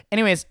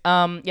Anyways,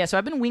 yeah, so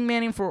I've been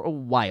wingmanning for a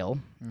while,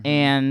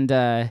 and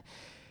I've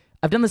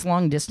done this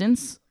long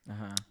distance.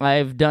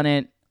 I've done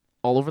it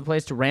all over the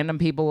place to random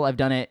people. I've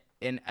done it,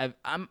 and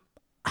I'm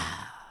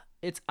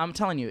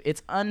telling you,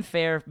 it's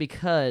unfair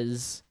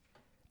because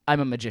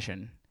I'm a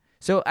magician.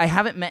 So I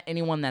haven't met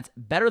anyone that's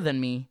better than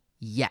me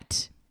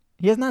yet.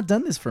 He has not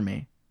done this for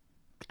me.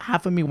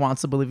 Half of me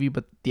wants to believe you,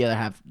 but the other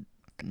half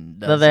doesn't.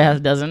 The other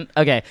half doesn't?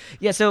 Okay.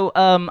 Yeah, so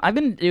I've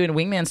been doing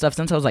wingman stuff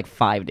since I was like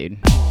 5, dude.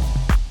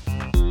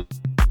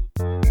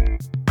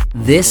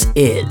 This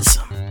is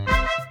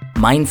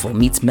Mindful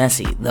Meets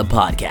Messy, the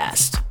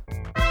podcast.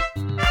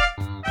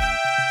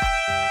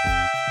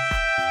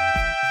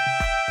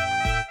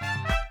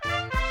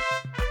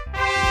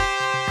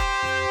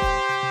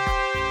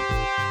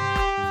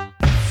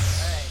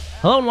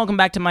 Hello and welcome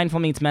back to Mindful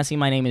Meets Messy.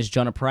 My name is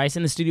Jonah Price,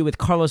 in the studio with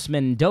Carlos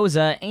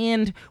Mendoza,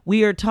 and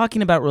we are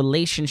talking about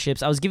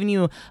relationships. I was giving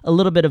you a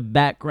little bit of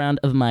background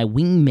of my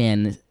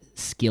wingman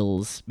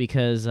skills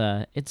because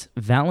it's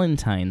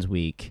Valentine's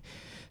week.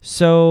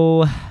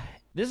 So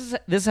this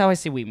is how I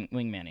see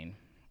wingmanning,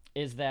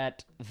 is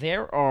that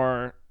there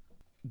are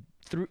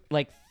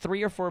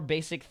three or four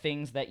basic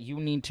things that you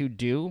need to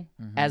do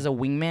as a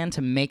wingman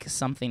to make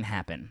something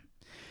happen.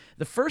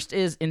 The first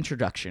is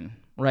introduction,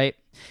 right?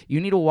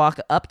 You need to walk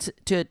up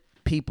to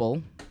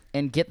people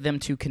and get them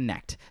to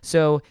connect.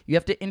 So you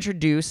have to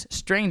introduce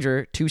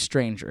stranger to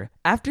stranger.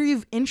 After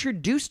you've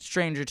introduced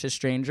stranger to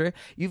stranger,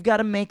 you've got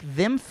to make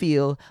them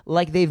feel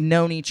like they've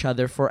known each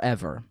other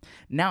forever.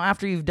 Now,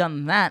 after you've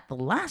done that, the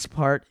last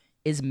part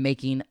is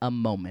making a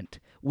moment.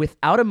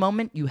 Without a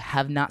moment, you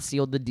have not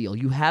sealed the deal.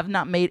 You have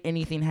not made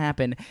anything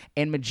happen,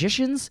 and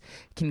magicians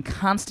can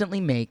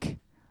constantly make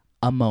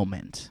a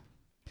moment.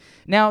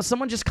 Now,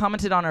 someone just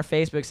commented on our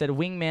Facebook, said,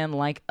 wingman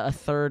like a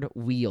third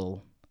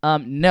wheel.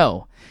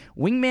 No.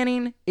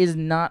 Wingmanning is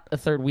not a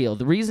third wheel.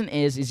 The reason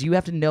is you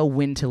have to know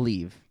when to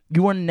leave.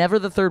 You are never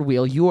the third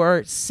wheel. You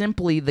are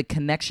simply the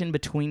connection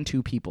between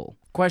two people.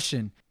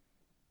 Question.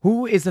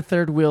 Who is the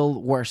third wheel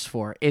worse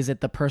for? Is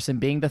it the person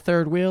being the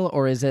third wheel,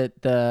 or is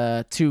it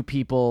the two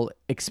people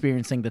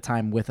experiencing the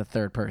time with a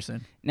third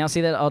person? Now,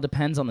 see, that all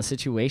depends on the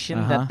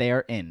situation that they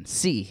are in.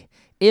 See,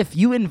 if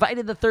you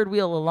invited the third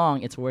wheel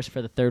along, it's worse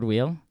for the third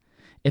wheel.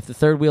 If the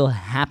third wheel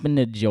happened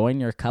to join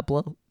your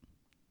couple,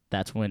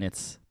 that's when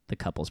it's the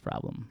couple's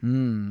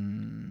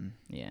problem.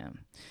 Yeah.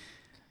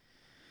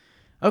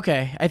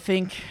 Okay, I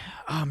think,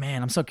 oh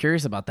man, I'm so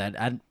curious about that.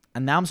 And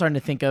now I'm starting to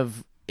think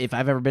of if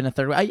I've ever been a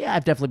third wheel. Yeah,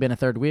 I've definitely been a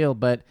third wheel,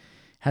 but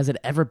has it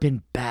ever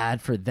been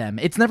bad for them?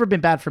 It's never been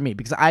bad for me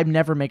because I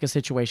never make a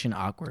situation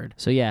awkward.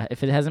 So yeah,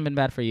 if it hasn't been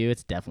bad for you,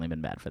 it's definitely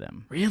been bad for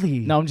them. Really?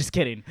 No, I'm just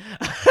kidding.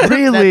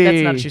 Really?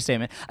 That's not a true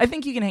statement. I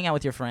think you can hang out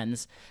with your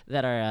friends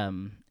that are,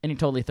 and you're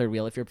totally third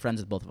wheel if you're friends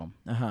with both of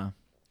them.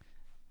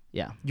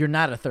 Yeah. You're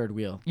not a third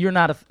wheel. You're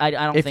not I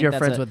don't if think you're that's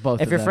friends with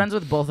both if of you're them. friends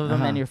with both of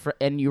them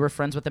and you were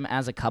friends with them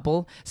as a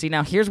couple. See,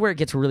 now here's where it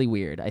gets really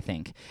weird, I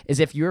think, is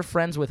if you're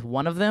friends with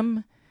one of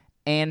them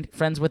and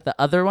friends with the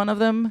other one of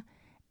them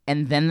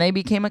and then they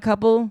became a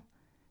couple,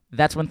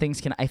 that's when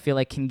things can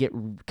get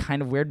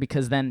kind of weird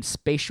because then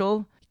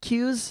spatial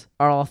cues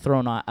are all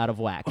thrown out of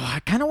whack. Oh, I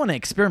kind of want to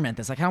experiment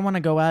this. Like, I want to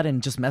go out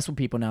and just mess with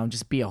people now and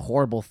just be a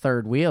horrible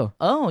third wheel.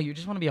 Oh, you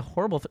just want to be a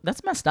horrible...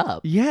 that's messed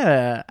up.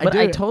 Yeah. But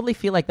I totally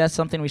feel like that's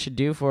something we should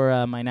do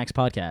for my next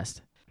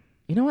podcast.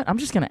 You know what? I'm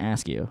just going to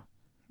ask you.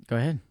 Go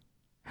ahead.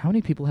 How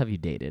many people have you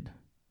dated?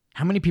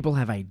 How many people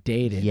have I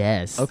dated?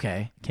 Yes.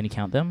 Okay. Can you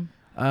count them?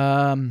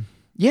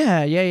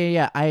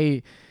 Yeah.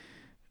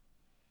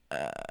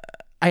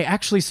 I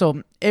actually,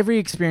 so every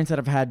experience that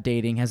I've had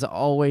dating has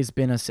always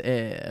been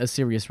a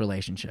serious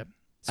relationship.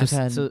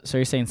 So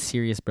you're saying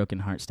serious broken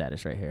heart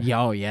status right here?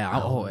 Yeah,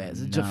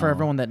 always. No. For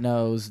everyone that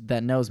knows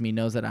me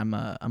knows that I'm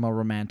a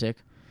romantic.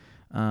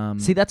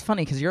 See, that's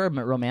funny because you're a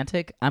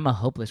romantic. I'm a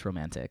hopeless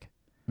romantic.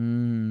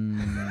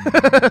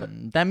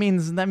 That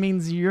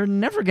means you're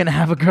never gonna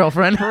have a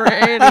girlfriend.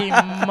 Pretty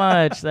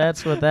much.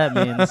 That's what that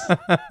means.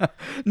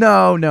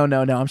 No.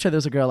 I'm sure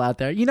there's a girl out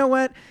there. You know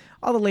what?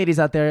 All the ladies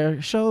out there,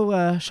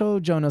 show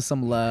Jonah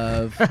some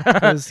love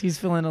because he's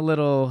feeling a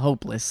little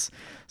hopeless.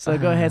 So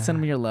go ahead, send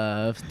him your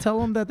love.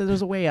 Tell him that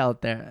there's a way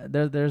out there.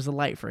 There's a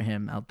light for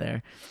him out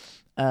there.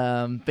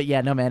 But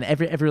yeah, no man.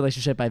 Every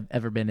relationship I've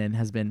ever been in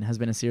has been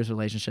a serious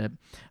relationship.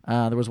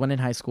 There was one in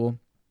high school.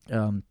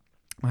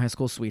 My high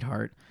school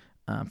sweetheart.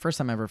 First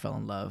time I ever fell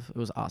in love. It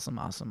was awesome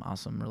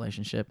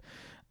relationship.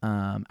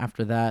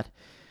 After that,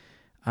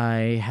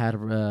 I had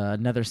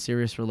another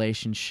serious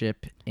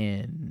relationship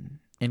in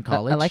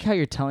college. I like how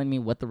you're telling me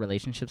what the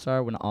relationships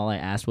are when all I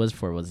asked was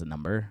a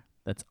number.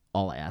 That's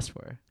all I asked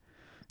for.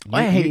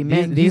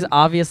 These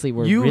obviously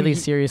were really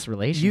serious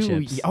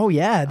relationships.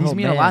 These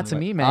mean a lot to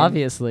me, man.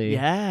 Obviously.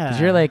 Yeah.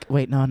 Because you're like,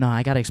 wait, no,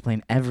 I got to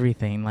explain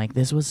everything. Like,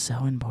 this was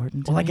so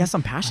important to me. I guess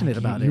I'm passionate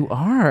about it. You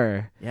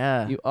are.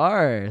 Yeah. You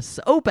are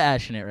so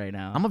passionate right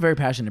now. I'm a very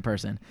passionate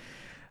person.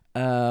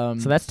 So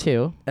that's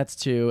 2. That's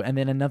 2. And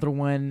then another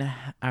one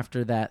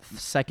after that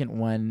second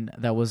one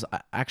that was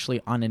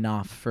actually on and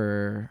off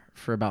for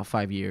about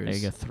 5 years. There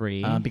you go,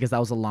 3. Because that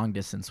was a long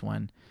distance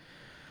one.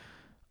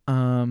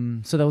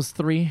 So that was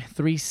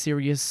three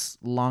serious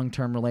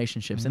long-term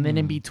relationships, and then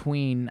in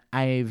between,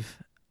 I've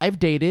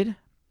dated,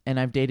 and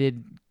I've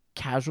dated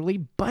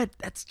casually, but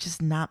that's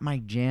just not my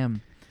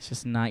jam. It's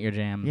just not your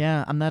jam.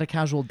 Yeah, I'm not a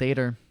casual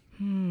dater.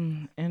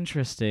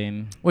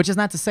 Interesting. Which is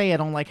not to say I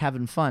don't like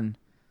having fun.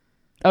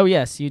 Oh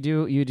yes, you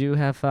do. You do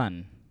have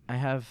fun. I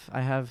have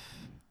I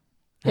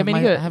mean,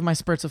 I have my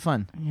spurts of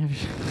fun.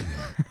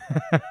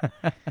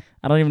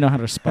 I don't even know how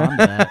to respond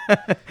to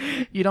that.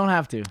 You don't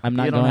have to. I'm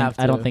not you going. don't have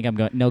to. I don't think I'm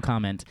going. No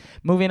comment.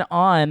 Moving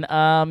on.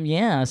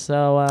 Yeah.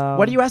 So.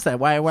 Why do you ask that?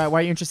 Why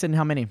are you interested in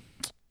how many?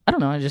 I don't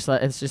know. I just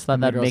thought it's just thought How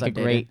many that'd girls make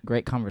a I've dated?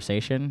 great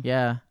conversation.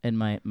 Yeah. And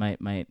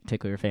might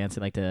tickle your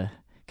fancy, like to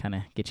kind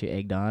of get you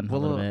egged on a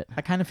little bit.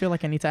 I kind of feel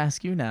like I need to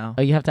ask you now.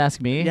 Oh, you have to ask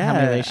me how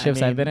many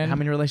relationships I've been in. How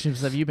many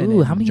relationships have you been in?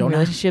 Ooh, how many Jonah?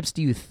 relationships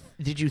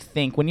did you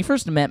think when you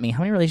first met me? How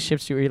many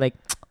relationships were you like,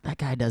 that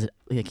guy does it?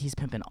 Like he's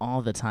pimping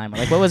all the time. Or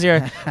like, what was your?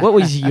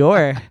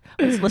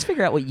 Let's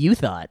figure out what you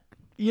thought.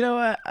 You know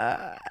what?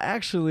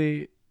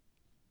 Actually,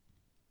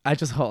 I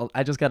just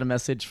got a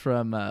message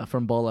from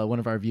Bola, one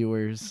of our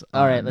viewers.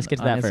 All right, let's get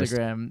to on that first.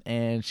 Instagram,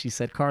 and she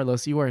said,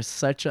 "Carlos, you are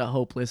such a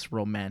hopeless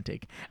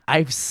romantic.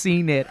 I've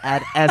seen it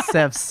at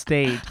SF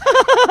State."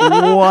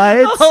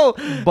 What? Oh,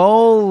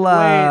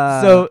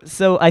 Bola. wait.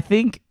 So I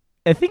think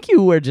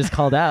you were just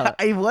called out.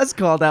 I was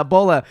called out.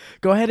 Bola,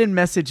 go ahead and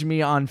message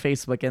me on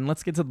Facebook, and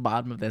let's get to the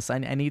bottom of this. I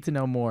need to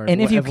know more.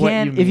 And if you of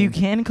what mean.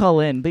 can call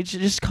in, but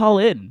just call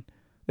in.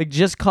 Like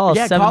just call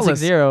Yeah, call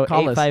us.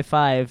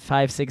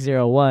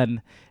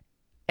 760-855-5601.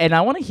 And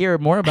I want to hear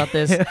more about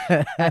this.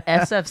 At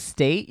SF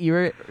State,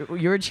 you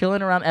were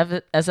chilling around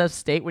SF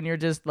State when you're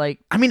just like,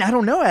 I mean, I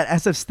don't know. At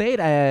SF State,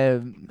 I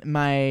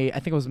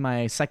think it was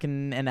my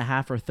second and a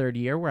half or third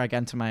year where I got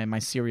into my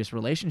serious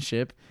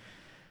relationship.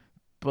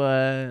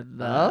 But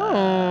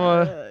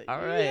all right.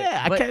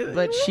 yeah,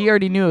 but she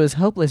already knew it was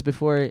hopeless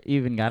before you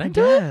even got into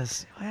it.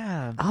 Yes,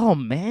 yeah. Oh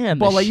man,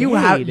 the Bola, you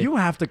shade.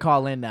 have to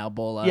call in now,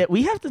 Bola. Yeah,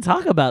 we have to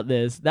talk about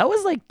this. That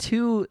was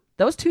too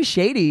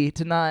shady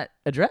to not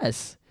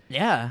address.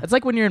 Yeah. It's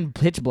like when you're in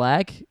pitch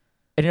black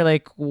and you're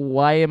like,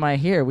 why am I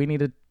here? We need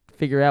to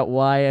figure out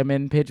why I'm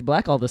in pitch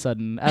black all of a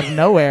sudden. Out of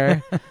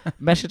nowhere,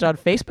 message on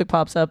Facebook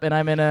pops up and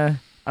I'm in a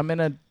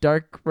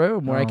dark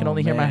room where I can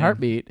only hear my man.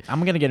 heartbeat.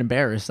 I'm gonna get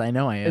embarrassed. I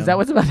know I am. Is that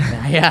what's about?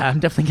 Yeah, I'm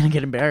definitely gonna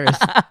get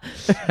embarrassed.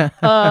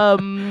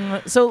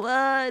 So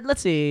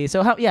let's see.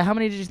 So how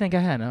many did you think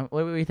I had? Huh?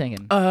 What were you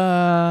thinking?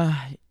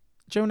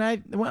 Jonah,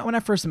 when I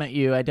first met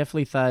you, I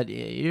definitely thought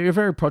you're a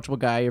very approachable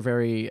guy. You're a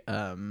very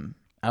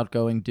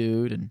outgoing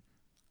dude, and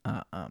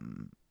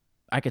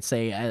I could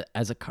say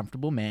as a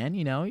comfortable man,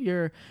 you know,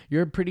 you're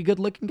a pretty good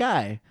looking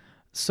guy.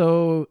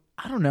 So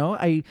I don't know.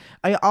 I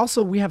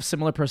also, we have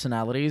similar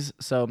personalities,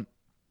 so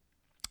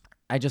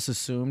I just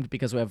assumed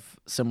because we have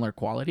similar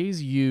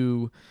qualities,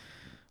 you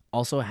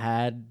also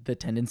had the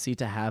tendency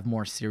to have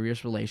more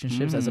serious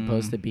relationships as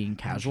opposed to being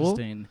casual.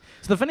 Interesting.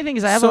 So the funny thing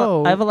is, I have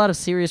a lot of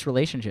serious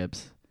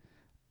relationships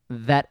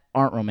that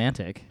aren't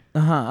romantic.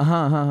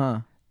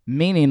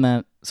 Meaning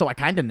that So I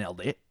kind of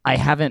nailed it. I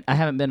haven't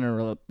been in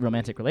a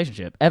romantic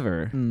relationship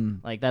ever.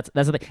 Like that's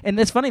the thing. And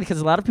it's funny because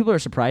a lot of people are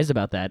surprised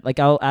about that. Like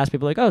I'll ask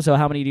people like, "Oh, so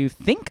how many do you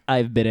think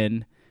I've been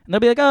in?" And they'll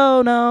be like,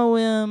 "Oh, no,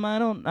 I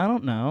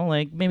don't know.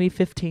 Like maybe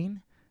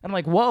 15." And I'm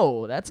like,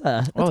 "Whoa, that's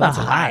a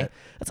high.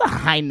 That's a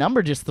high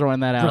number just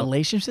throwing that out."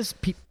 Relationships?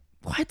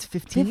 What?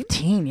 15?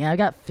 15. Yeah, I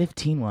got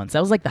 15 once. That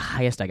was like the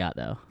highest I got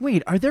though.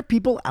 Wait, are there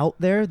people out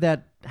there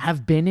that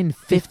have been in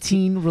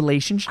 15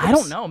 relationships? I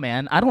don't know,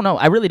 man. I don't know.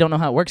 I really don't know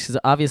how it works because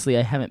obviously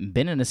I haven't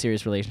been in a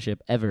serious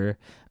relationship ever.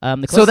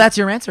 So that's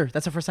your answer.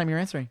 That's the first time you're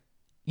answering.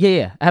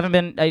 Yeah. I haven't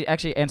been. I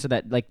actually answered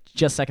that like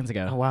just seconds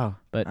ago. Oh, wow.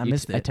 But I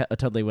missed it. I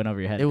totally went over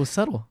your head. It was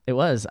subtle. It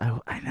was.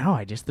 I know.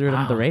 I just threw it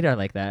under the Wow. radar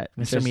like that.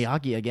 Mr. Just-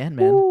 Miyagi again,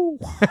 man. Ooh,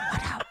 what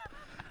up?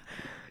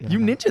 You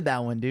ninja'd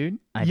that one, dude.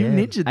 You did.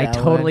 ninja'd that I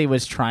totally one.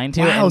 was trying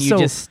to, Wow, and you so-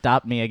 just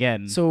stopped me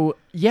again. So,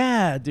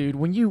 yeah, dude,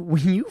 when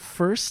you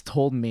first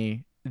told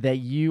me that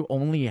you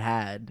only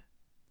had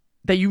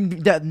that you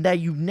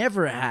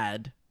never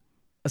had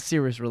a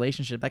serious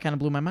relationship, that kind of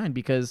blew my mind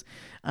because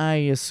I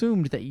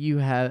assumed that you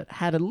had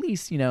at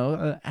least, you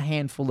know, a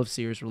handful of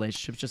serious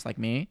relationships just like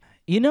me.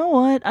 You know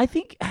what? I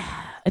think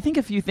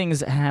a few things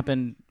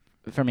happened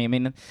for me. I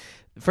mean,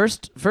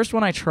 first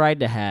one I tried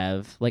to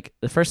have, like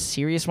the first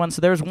serious one.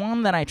 So there was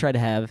one that I tried to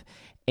have,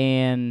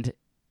 and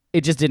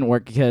it just didn't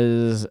work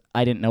because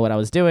I didn't know what I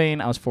was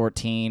doing. I was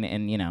 14,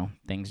 and you know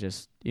things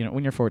just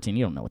when you're 14,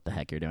 you don't know what the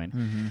heck you're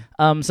doing.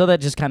 So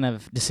that just kind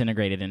of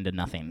disintegrated into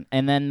nothing.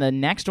 And then the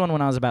next one,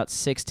 when I was about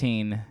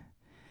 16,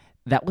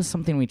 that was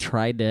something we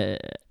tried to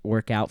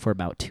work out for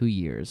about 2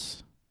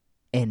 years,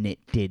 and it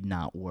did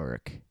not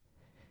work.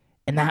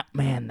 And that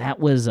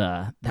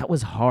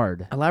was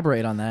hard.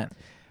 Elaborate on that.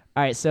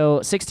 All right,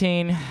 so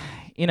 16,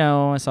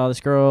 I saw this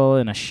girl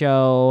in a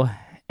show,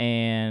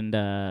 and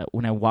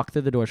when I walked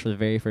through the doors for the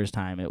very first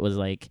time, it was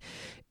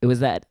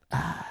that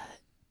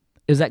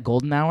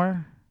golden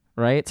hour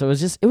right? So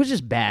it was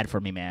just bad for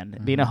me, man.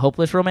 Being a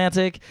hopeless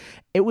romantic,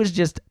 it was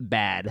just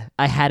bad.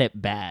 I had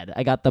it bad.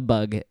 I got the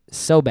bug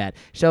so bad.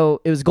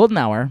 So it was golden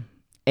hour,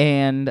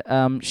 and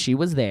she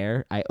was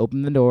there. I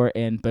opened the door,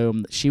 and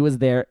boom, she was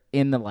there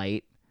in the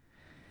light.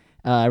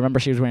 I remember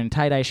she was wearing a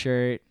tie-dye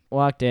shirt,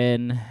 walked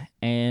in,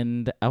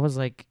 and I was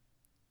like,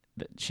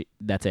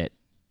 that's it.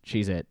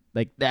 She's it.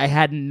 Like, I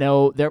had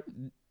no...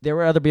 There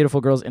were other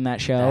beautiful girls in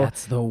that show.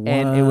 That's the one.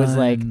 And it was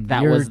like,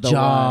 that Your was the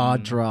jaw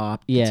one.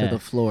 dropped Yeah. to the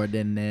floor,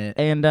 didn't it?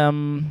 And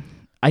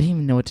I didn't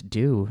even know what to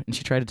do. And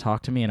she tried to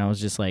talk to me, and I was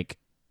just like,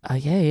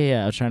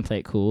 yeah. I was trying to play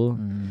it cool.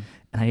 And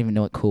I didn't even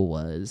know what cool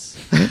was.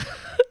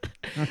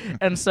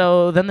 And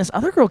so then this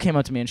other girl came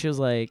up to me, and she was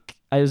like,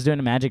 I was doing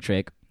a magic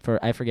trick for,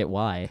 I forget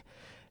why.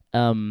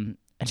 And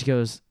she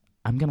goes,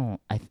 I'm gonna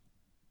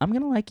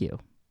like you.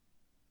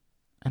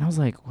 And I was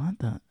like, what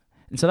the?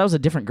 And so that was a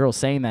different girl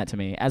saying that to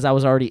me as I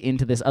was already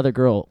into this other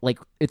girl, like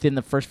within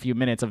the first few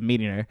minutes of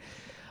meeting her.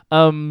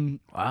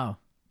 Wow.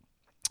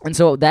 And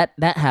so that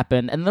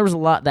happened, and there was a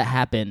lot that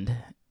happened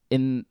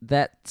in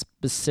that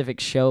specific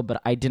show,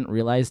 but I didn't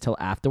realize till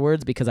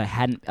afterwards because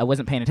I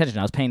wasn't paying attention.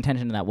 I was paying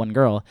attention to that one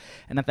girl,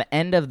 and at the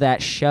end of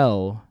that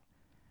show,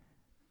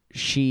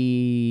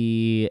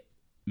 she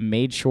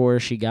made sure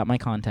she got my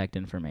contact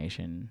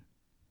information,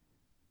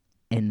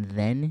 and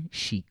then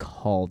she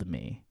called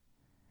me.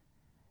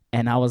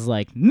 And I was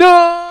like, no!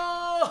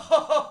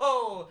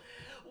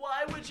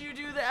 Why would you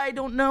do that? I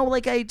don't know.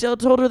 Like, I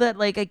told her that,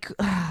 like,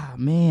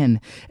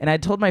 man. And I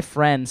told my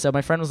friend. So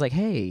my friend was like,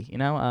 hey,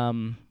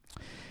 I'm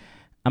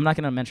not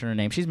going to mention her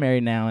name. She's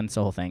married now and it's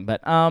the whole thing.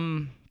 But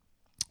my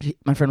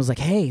friend was like,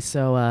 hey,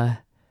 so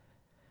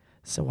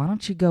why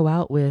don't you go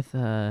out with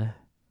Janet?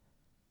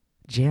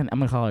 I'm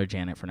going to call her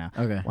Janet for now.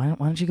 Okay. Why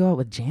don't you go out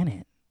with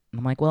Janet? And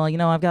I'm like, well,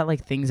 I've got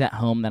like things at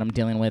home that I'm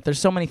dealing with. There's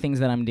so many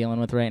things that I'm dealing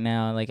with right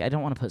now. Like, I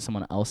don't want to put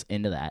someone else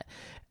into that.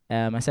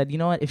 I said, you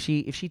know what? If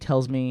she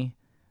tells me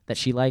that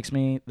she likes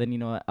me, then you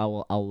know what?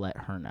 I'll let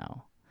her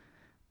know.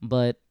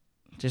 But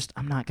just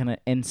I'm not gonna.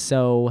 And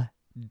so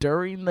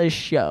during the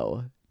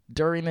show,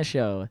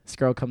 this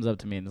girl comes up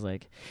to me and is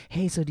like,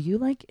 hey, so do you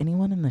like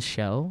anyone in the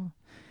show?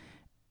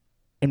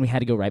 And we had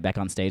to go right back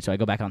on stage. So I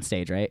go back on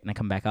stage, right? And I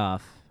come back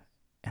off,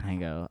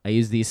 and I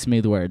use these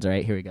smooth words,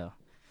 right? Here we go.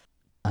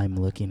 I'm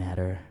looking at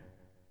her.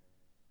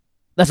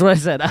 That's what I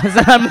said. I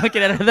said I'm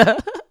looking at her.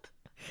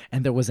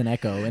 And there was an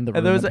echo in the room.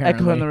 And there was an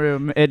echo in the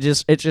apparently. room. It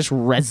just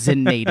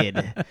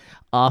resonated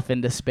off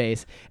into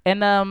space.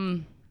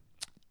 And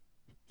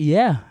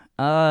yeah.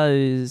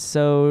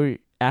 So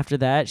after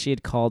that, she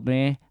had called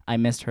me. I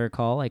missed her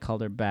call. I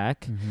called her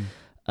back.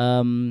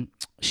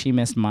 She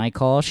missed my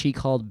call. She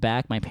called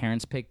back. My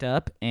parents picked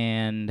up,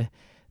 and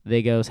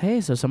they goes, hey,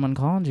 so someone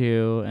called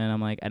you. And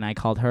I'm like, and I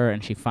called her,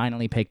 and she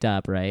finally picked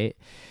up, right?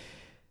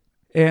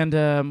 And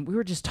we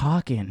were just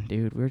talking,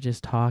 dude. We were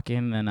just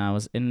talking, and I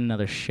was in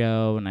another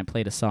show, and I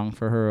played a song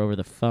for her over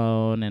the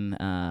phone, and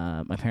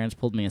my parents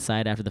pulled me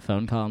aside after the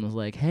phone call and was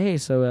like, hey,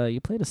 so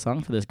you played a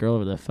song for this girl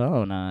over the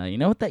phone. You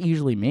know what that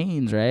usually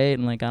means, right?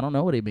 And like, I don't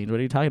know what it means. What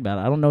are you talking about?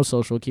 I don't know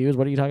social cues.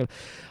 What are you talking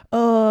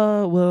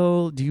about?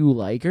 Well, do you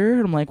like her?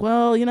 And I'm like,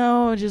 well,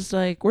 just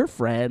like, we're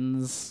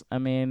friends. I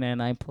mean,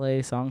 and I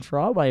play songs for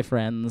all my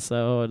friends,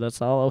 so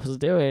that's all I was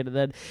doing. And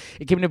then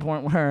it came to a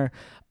point where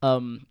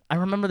I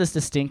remember this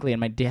distinctly, and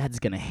my dad's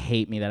going to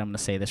hate me that I'm going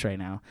to say this right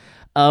now.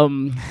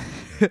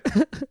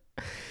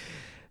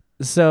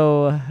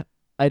 So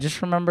I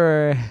just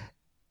remember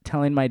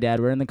telling my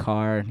dad, we're in the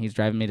car, and he's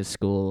driving me to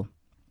school,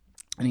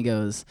 and he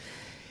goes,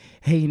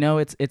 hey,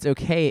 it's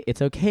okay.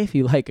 It's okay if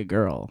you like a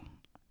girl.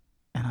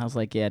 And I was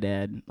like, yeah,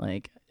 Dad,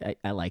 like,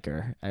 I like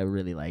her. I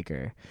really like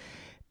her.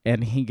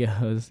 And he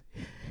goes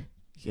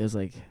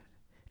like,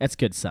 that's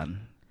good,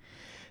 son.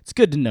 It's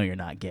good to know you're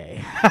not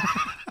gay.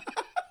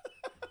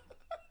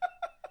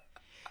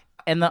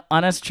 And the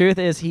honest truth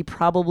is he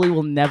probably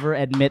will never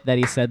admit that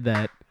he said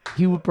that.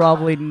 He would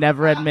probably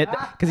never admit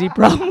that because he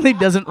probably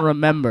doesn't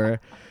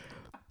remember.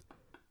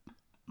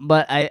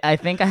 But I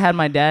think I had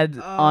my dad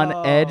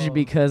on edge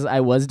because I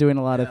was doing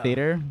a lot of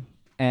theater.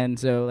 And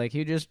so like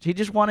he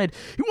just wanted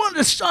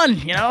a son,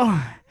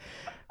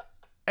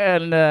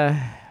 And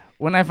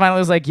when I finally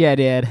was like, yeah,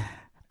 Dad,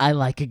 I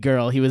like a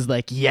girl, he was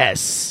like,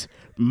 yes,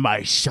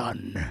 my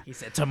son. He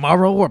said,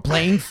 tomorrow we're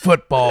playing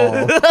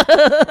football.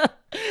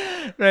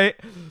 Right?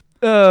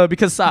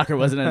 Because soccer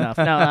wasn't enough.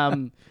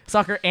 No,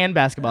 soccer and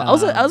basketball.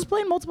 I was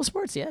playing multiple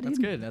sports. Yeah, dude. That's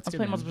good. That's I was good,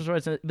 playing man. multiple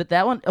sports, but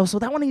that one. Oh, so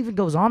that one even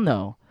goes on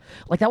though.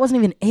 Like that wasn't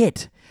even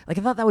it. Like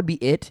I thought that would be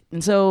it,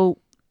 and so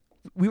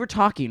we were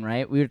talking.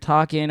 Right, we were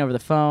talking over the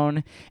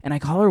phone, and I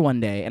call her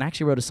one day, and I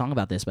actually wrote a song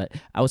about this. But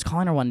I was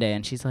calling her one day,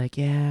 and she's like,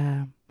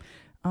 "Yeah,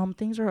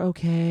 things are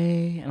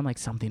okay," and I'm like,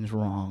 "Something's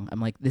wrong." I'm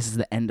like, "This is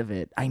the end of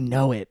it. I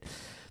know it,"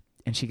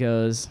 and she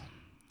goes,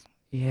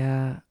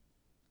 "Yeah,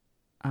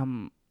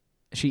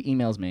 She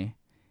emails me.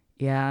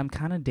 Yeah, I'm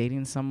kind of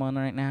dating someone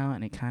right now,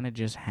 and it kind of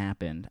just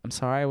happened. I'm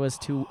sorry I was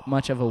too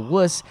much of a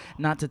wuss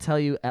not to tell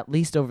you at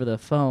least over the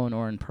phone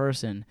or in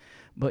person,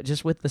 but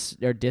just with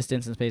our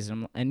distance and space.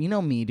 And you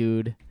know me,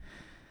 dude.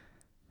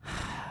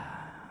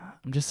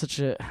 I'm just such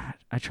a.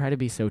 I try to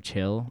be so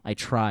chill. I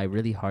try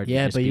really hard.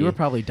 Yeah, to just but you be- were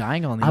probably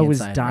dying on the I inside.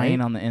 was dying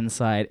right? on the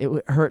inside. It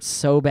hurt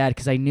so bad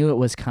because I knew it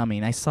was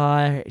coming. I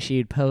saw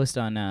she'd post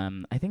on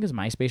I think it was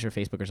MySpace or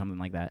Facebook or something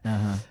like that.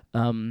 Uh-huh.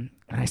 And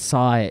I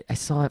saw it.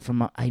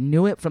 I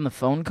knew it from the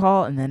phone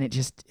call, and then it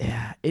just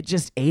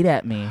ate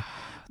at me.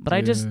 But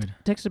I just Dude.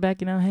 texted back,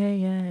 hey,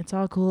 yeah, it's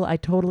all cool. I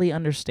totally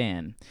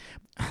understand.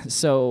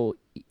 So,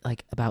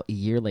 like about a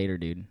year later,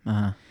 dude.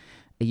 Uh-huh.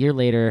 A year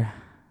later,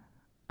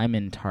 I'm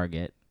in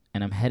Target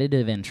and I'm headed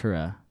to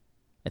Ventura.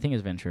 I think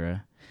it's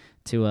Ventura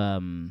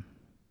to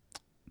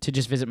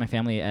just visit my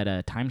family at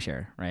a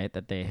timeshare, right?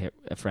 That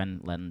a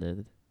friend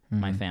lended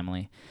my Mhm.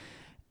 family.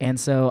 And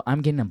so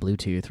I'm getting a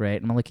Bluetooth,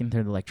 right? And I'm looking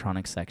through the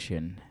electronics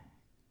section,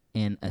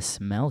 and a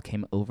smell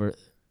came over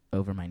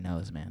my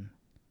nose, man.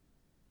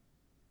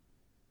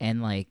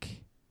 And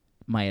like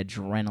my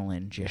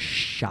adrenaline just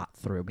shot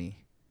through me.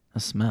 A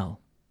smell.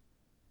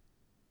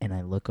 And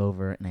I look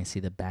over and I see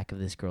the back of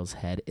this girl's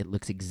head. It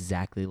looks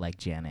exactly like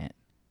Janet.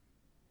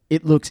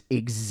 It looks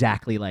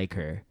exactly like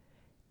her.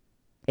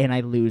 And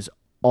I lose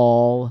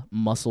all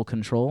muscle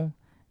control.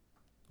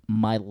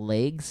 My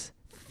legs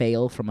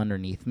fail from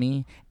underneath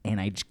me,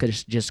 and I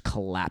just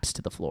collapse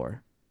to the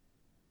floor.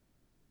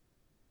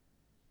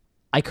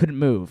 I couldn't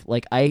move.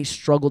 Like, I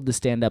struggled to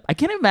stand up. I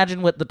can't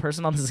imagine what the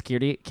person on the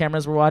security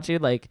cameras were watching.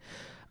 Like,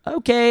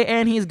 okay,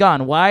 and he's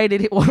gone. Why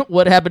did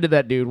what happened to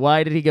that dude?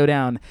 Why did he go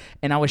down?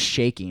 And I was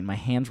shaking.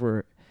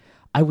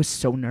 I was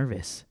so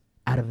nervous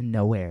out of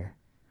nowhere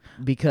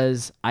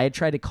because I had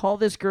tried to call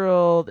this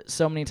girl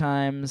so many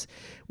times.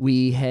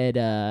 We had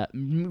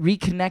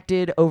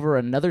reconnected over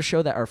another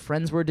show that our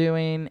friends were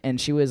doing, and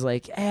she was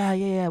like,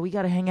 yeah, we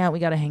gotta hang out.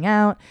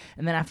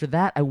 And then after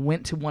that, I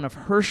went to one of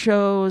her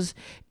shows,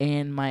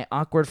 and my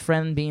awkward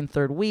friend being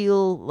third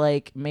wheel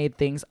like made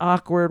things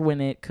awkward when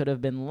it could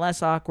have been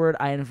less awkward.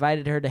 I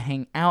invited her to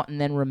hang out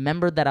and then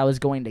remembered that I was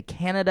going to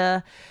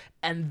Canada.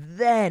 And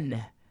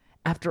then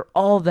after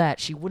all that,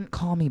 she wouldn't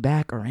call me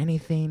back or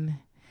anything.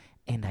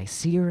 And I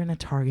see her in a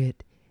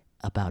Target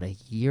about a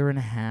year and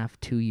a half,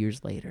 2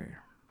 years later.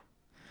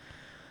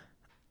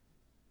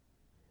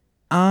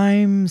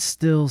 I'm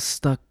still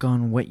stuck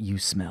on what you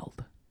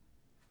smelled.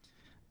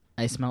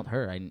 I smelled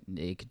her. I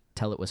could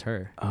tell it was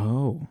her.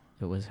 Oh.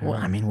 It was her. Well,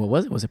 I mean, what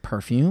was it? Was it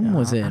perfume? No,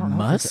 Was it I don't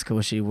know if it's musk?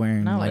 Was she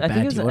wearing no, like I bad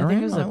think it was, deodorant? I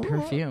think it was a Oh.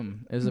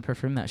 perfume. It was a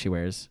perfume that she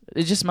wears.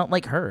 It just smelled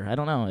like her. I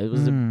don't know. It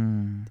was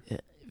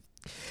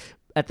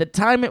at the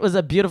time it was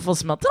a beautiful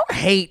smell. Don't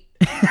hate.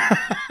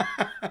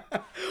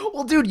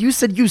 Well, dude, you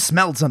said you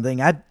smelled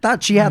something. I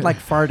thought she had like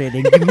farted,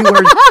 and you knew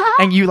her,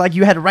 and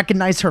you had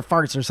recognized her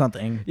farts or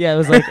something. Yeah, it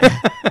was like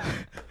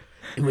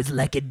it was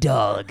like a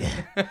dog.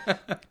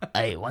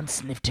 I once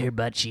sniffed her,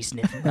 but she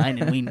sniffed mine,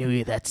 and we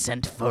knew that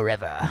scent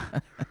forever.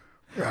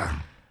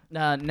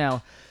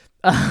 No.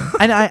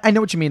 I know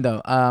what you mean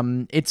though.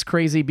 It's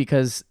crazy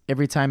because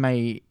every time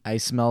I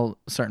smell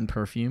certain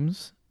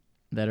perfumes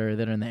that are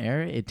in the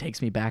air, it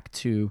takes me back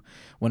to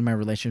one of my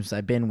relationships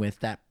I've been with,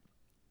 that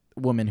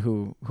woman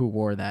who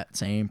wore that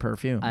same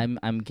perfume.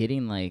 I'm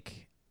getting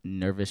like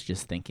nervous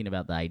just thinking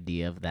about the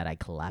idea of that I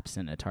collapsed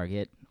in a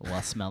Target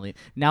while smelling.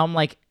 Now I'm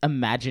like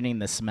imagining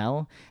the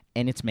smell,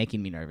 and it's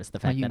making me nervous. The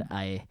fact that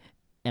I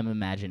am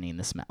imagining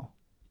the smell.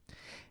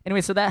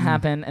 Anyway, so that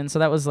happened, and so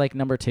that was like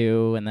number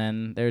 2, and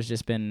then there's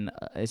just been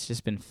it's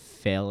just been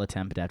fail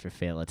attempt after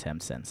fail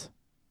attempt since.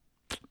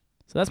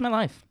 So that's my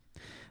life.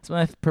 So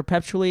I'm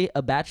perpetually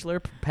a bachelor,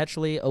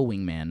 perpetually a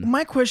wingman.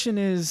 My question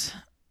is,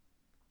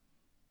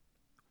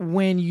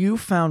 when you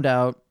found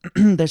out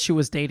that she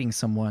was dating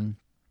someone,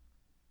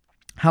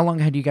 how long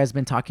had you guys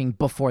been talking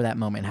before that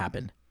moment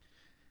happened?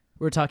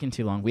 We were talking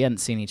too long. We hadn't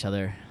seen each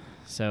other,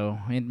 so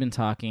we had been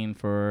talking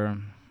for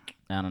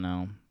I don't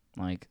know,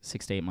 like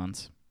 6 to 8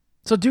 months.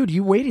 So, dude,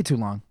 you waited too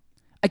long.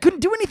 I couldn't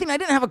do anything. I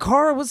didn't have a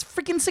car. I was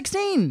freaking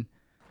 16.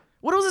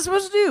 What was I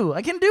supposed to do?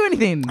 I couldn't do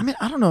anything. I mean,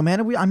 I don't know,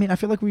 man. I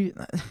feel like we.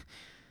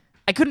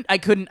 I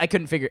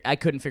couldn't figure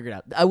it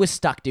out. I was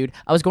stuck, dude.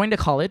 I was going to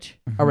college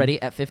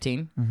already at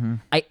 15.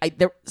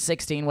 There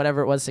 16,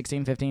 whatever it was,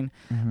 16, 15.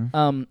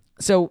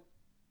 So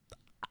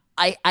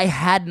I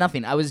had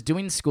nothing. I was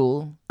doing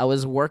school. I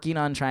was working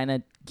on trying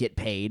to get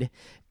paid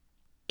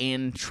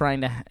and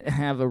trying to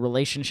have a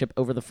relationship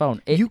over the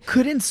phone. You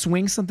couldn't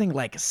swing something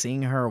like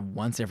seeing her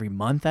once every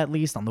month at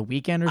least on the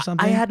weekend or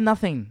something? I had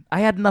nothing.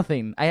 I had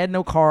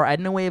no car. I had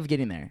no way of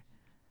getting there.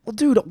 Well,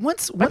 dude,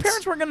 once My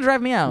parents weren't going to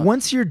drive me out.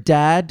 Once your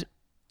dad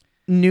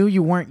knew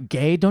you weren't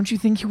gay, don't you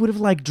think he would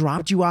have like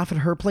dropped you off at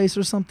her place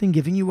or something,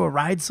 giving you a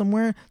ride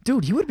somewhere?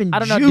 Dude, he would have been I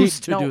don't know,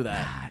 juiced dude, to no, do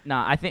that.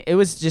 Nah, I think it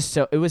was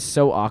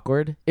so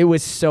awkward. It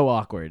was so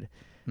awkward.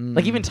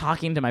 Like even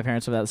talking to my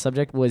parents about the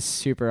subject was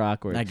super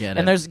awkward. I get it.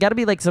 And there's got to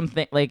be like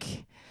something like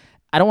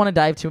I don't want to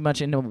dive too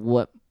much into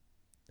what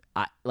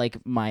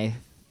my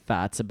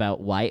thoughts about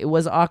why it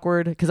was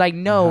awkward, because I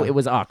know it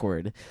was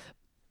awkward.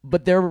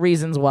 But there are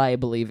reasons why I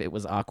believe it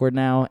was awkward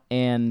now,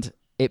 and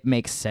it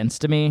makes sense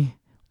to me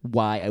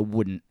why I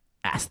wouldn't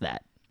ask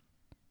that.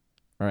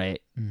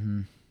 Right?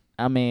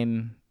 I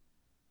mean,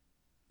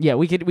 yeah,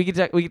 we could.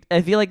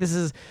 I feel like this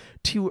is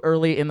too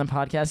early in the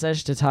podcast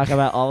session to talk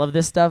about all of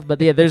this stuff.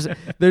 But yeah,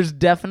 there's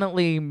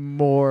definitely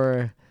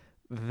more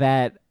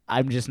that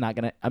I'm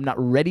not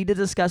ready to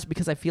discuss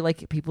because I feel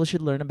like people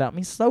should learn about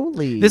me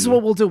slowly. This is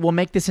what we'll do. We'll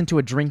make this into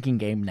a drinking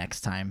game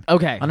next time.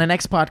 Okay. On the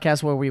next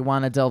podcast where we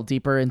want to delve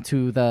deeper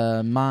into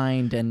the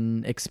mind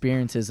and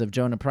experiences of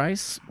Jonah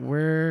Price,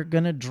 we're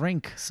going to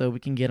drink so we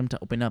can get him to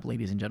open up,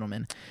 ladies and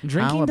gentlemen.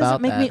 Drinking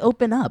doesn't make me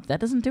open up. That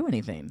doesn't do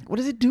anything. What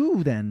does it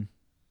do then?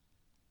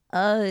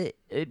 I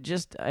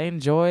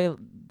enjoy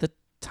the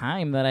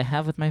time that I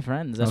have with my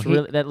friends. That's he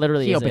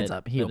literally He is opens it.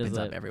 up. He That opens is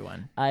up, it.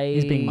 everyone.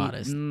 He's He's being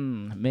modest.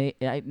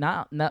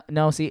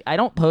 No, see, I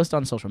don't post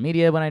on social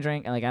media when I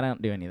drink. Like, I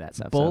don't do any of that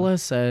stuff. Bola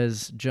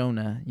says,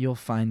 Jonah, you'll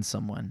find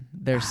someone.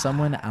 There's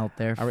someone out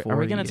there for you. Are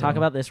we going to talk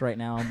about this right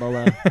now,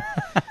 Bola?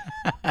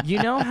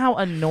 You know how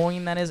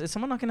annoying that is? Is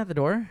someone knocking at the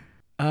door?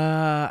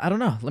 I don't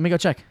know. Let me go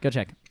check. Go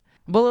check.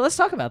 Bola, let's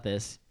talk about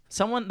this.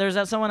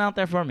 There's someone out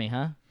there for me,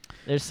 huh?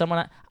 There's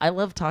someone. I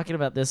love talking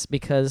about this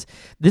because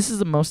this is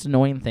the most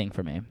annoying thing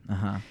for me.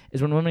 Is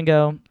when women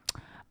go,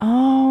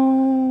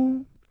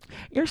 "Oh,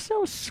 you're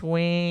so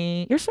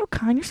sweet. You're so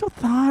kind. You're so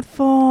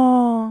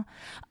thoughtful.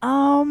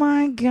 Oh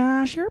my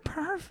gosh, you're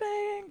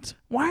perfect.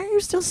 Why are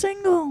you still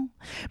single?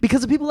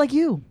 Because of people like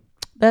you."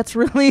 That's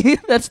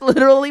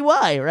literally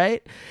why,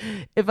 right?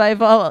 If I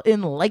fall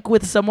in like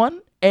with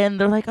someone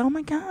and they're like, "Oh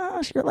my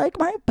gosh, you're like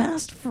my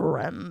best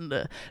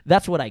friend,"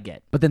 that's what I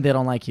get. But then they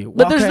don't like you.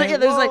 But there's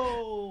like.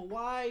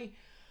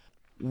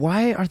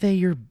 Why are they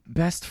your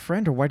best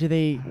friend, or why do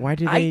they?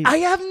 I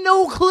have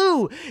no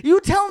clue. You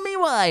tell me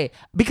why.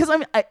 Because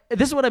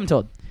this is what I'm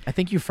told. I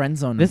think you friend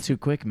zone them too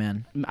quick,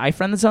 man. I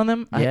friend zone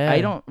them. Yeah.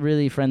 I don't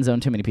really friend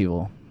zone too many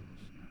people.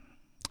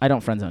 I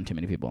don't friend zone too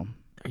many people.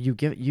 You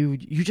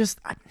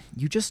just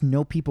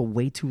know people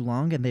way too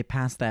long, and they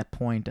pass that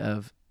point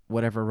of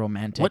whatever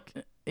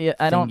romantic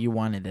thing you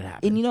wanted to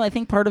happen. And I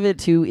think part of it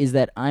too is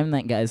that I'm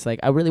that guy. It's like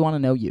I really want to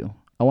know you.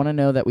 I want to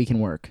know that we can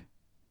work.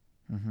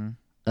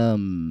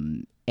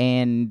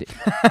 And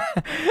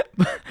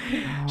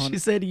she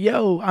said,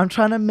 "Yo, I'm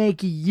trying to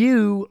make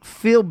you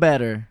feel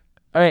better."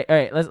 All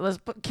right. Let's.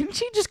 Can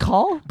she just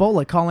call?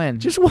 Bola, call in.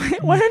 Just why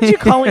aren't you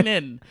calling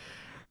in?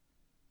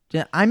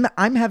 Yeah,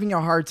 I'm having a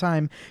hard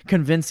time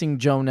convincing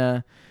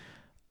Jonah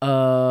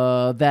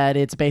that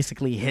it's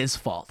basically his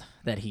fault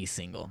that he's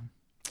single.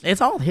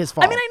 It's all his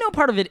fault. I mean, I know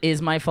part of it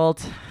is my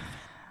fault.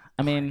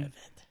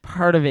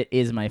 Part of it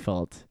is my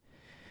fault.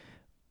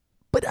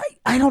 But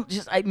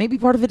maybe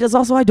part of it is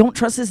also I don't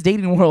trust this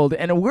dating world,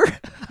 and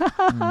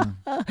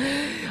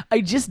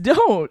I just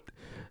don't.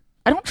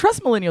 I don't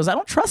trust millennials. I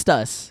don't trust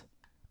us.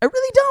 I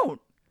really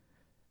don't.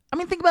 I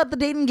mean, think about the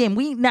dating game.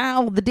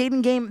 The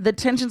dating game, the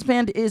attention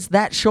span is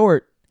that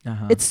short.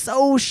 It's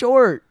so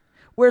short.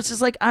 Where it's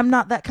just like, I'm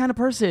not that kind of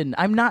person.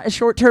 I'm not a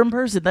short-term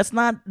person. That's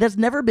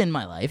never been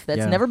my life.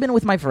 That's never been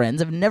with my friends.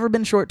 I've never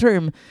been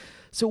short-term.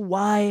 So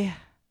why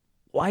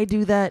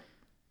do that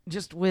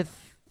just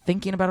with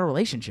thinking about a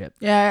relationship?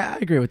 Yeah,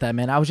 I agree with that,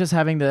 man. I was just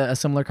having a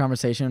similar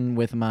conversation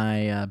with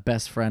my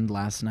best friend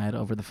last night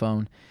over the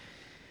phone.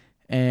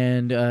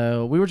 And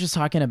we were just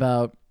talking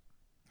about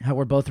how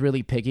we're both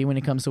really picky when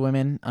it comes to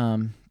women.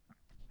 And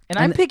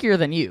I'm pickier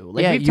than you.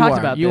 Like, yeah, we've talked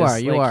about you this. are.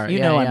 You are. You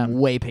know I'm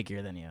way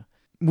pickier than you.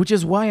 Which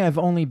is why I've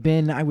only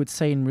been, I would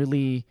say,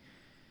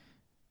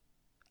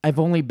 I've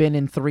only been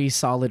in 3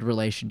 solid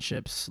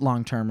relationships,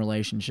 long-term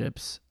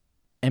relationships.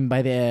 And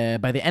by the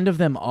end of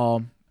them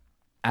all,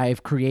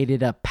 I've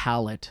created a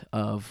palette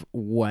of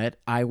what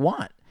I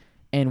want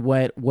and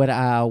what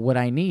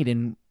I need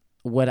and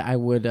what I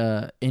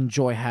would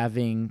enjoy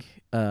having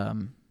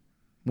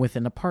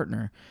within a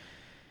partner.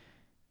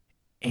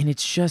 And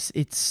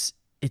it's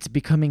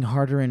becoming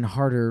harder and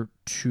harder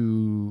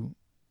to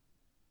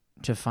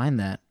find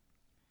that.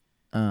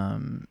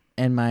 And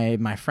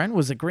my friend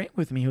was agreeing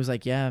with me. He was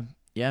like, yeah,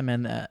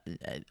 man.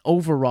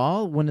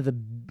 Overall, one of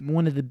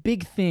the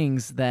big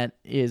things that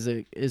is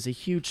a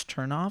huge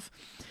turnoff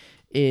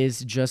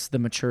is just the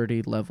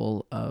maturity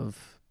level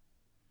of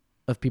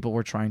people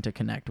we're trying to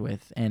connect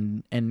with,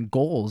 and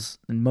goals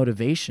and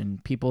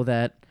motivation. People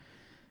that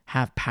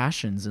have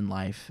passions in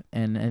life,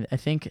 and I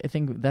think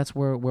that's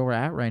where we're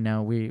at right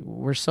now.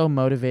 We're so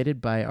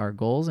motivated by our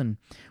goals and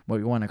what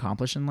we want to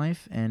accomplish in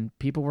life, and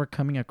people we're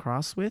coming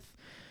across with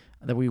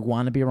that we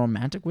want to be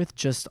romantic with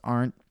just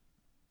aren't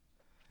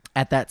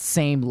at that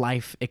same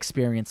life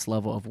experience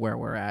level of where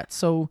we're at.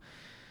 So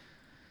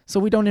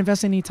we don't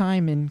invest any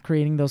time in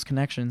creating those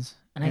connections.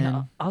 And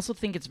I also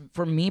think it's,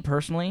 for me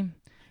personally,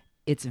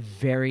 it's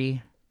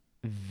very,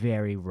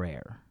 very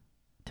rare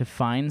to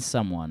find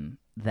someone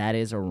that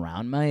is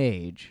around my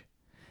age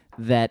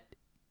that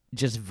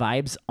just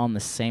vibes on the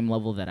same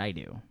level that I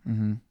do.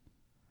 Mm-hmm.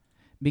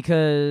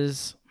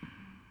 Because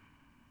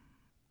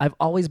I've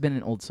always been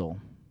an old soul.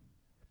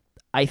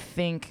 I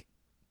think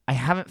I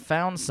haven't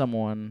found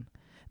someone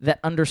that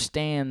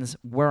understands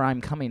where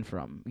I'm coming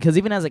from. Because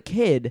even as a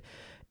kid,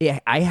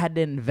 I had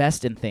to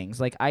invest in things.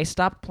 Like, I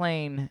stopped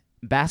playing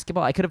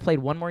basketball. I could have played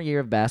one more year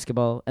of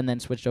basketball and then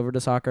switched over to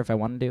soccer if I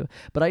wanted to.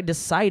 But I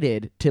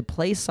decided to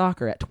play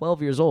soccer at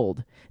 12 years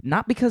old,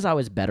 not because I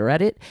was better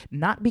at it,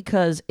 not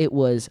because it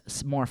was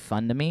more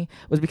fun to me,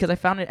 it was because I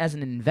found it as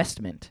an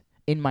investment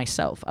in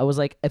myself. I was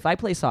like, if I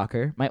play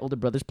soccer, my older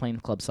brother's playing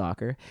club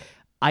soccer,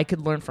 I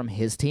could learn from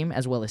his team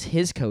as well as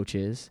his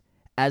coaches,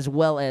 as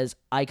well as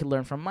I could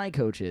learn from my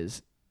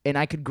coaches, and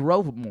I could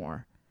grow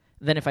more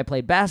than if I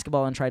played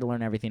basketball and tried to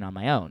learn everything on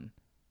my own.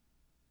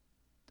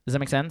 Does that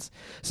make sense?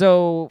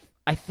 So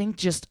I think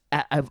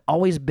I've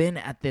always been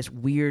at this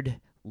weird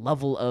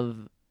level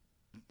of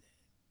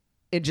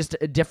just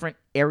a different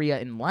area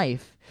in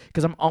life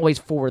because I'm always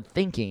forward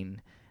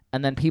thinking.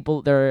 And then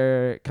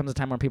there comes a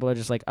time where people are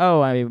just like,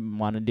 oh, I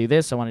want to do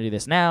this. I want to do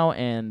this now.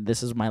 And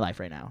this is my life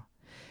right now.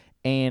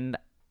 And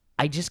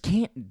I just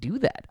can't do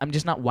that. I'm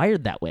just not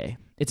wired that way.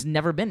 It's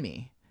never been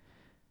me.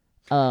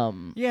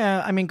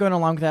 Yeah, I mean, going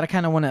along with that, I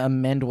kind of want to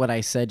amend what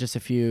I said just a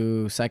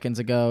few seconds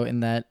ago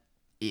in that,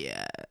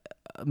 yeah,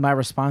 my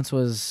response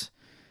was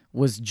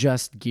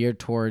just geared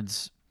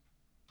towards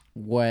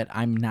what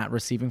I'm not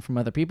receiving from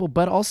other people,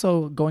 but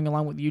also going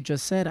along with what you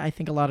just said, I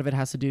think a lot of it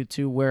has to do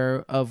to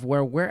where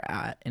we're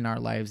at in our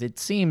lives. It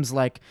seems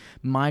like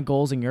my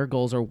goals and your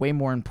goals are way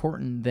more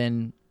important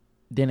than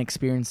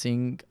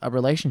experiencing a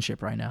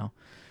relationship right now.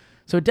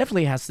 So it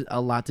definitely has a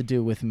lot to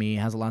do with me,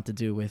 has a lot to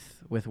do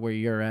with where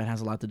you're at,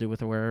 has a lot to do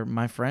with where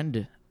my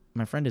friend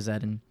is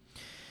at. And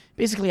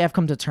basically I've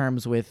come to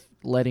terms with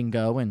letting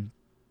go and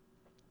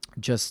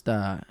just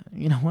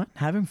you know what?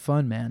 Having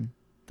fun, man.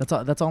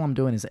 That's all I'm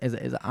doing is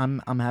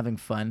I'm having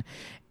fun.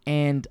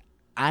 And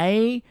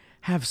I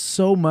have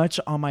so much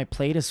on my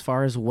plate as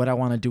far as what I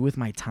want to do with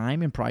my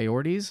time and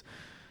priorities.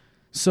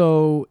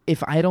 So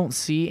if I don't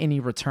see any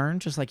return,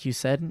 just like you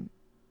said,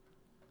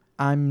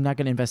 I'm not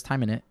going to invest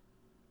time in it.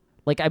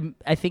 Like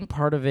I think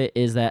part of it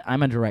is that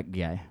I'm a direct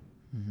guy.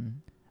 Mm-hmm.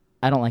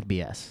 I don't like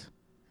BS.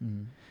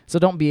 Mm-hmm. So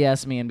don't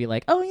BS me and be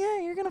like, oh yeah,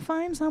 you're going to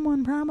find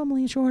someone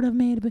probably short of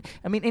me.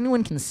 I mean,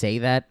 anyone can say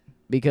that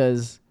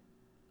because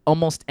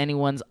almost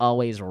anyone's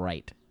always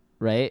right?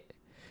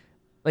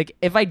 Like,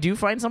 if I do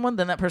find someone,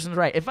 then that person's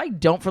right. If I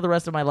don't for the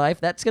rest of my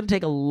life, that's going to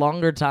take a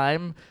longer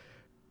time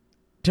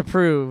to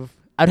prove.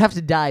 I'd have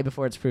to die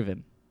before it's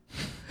proven.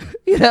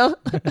 You know?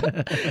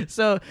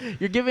 So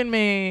you're giving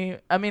me,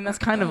 I mean, that's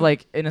kind of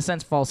like, in a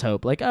sense, false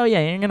hope. Like, oh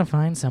yeah, you're going to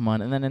find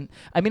someone. And then,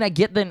 I mean, I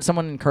get then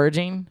someone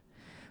encouraging,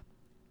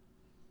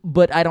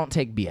 but I don't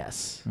take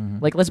BS. Mm-hmm.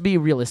 Like, let's be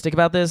realistic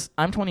about this.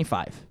 I'm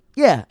 25.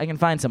 Yeah, I can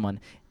find someone.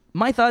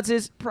 My thoughts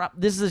is,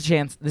 this is a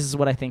chance. This is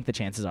what I think the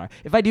chances are.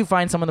 If I do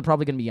find someone, they're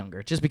probably going to be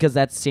younger, just because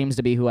that seems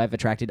to be who I've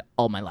attracted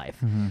all my life.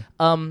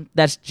 Mm-hmm.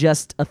 That's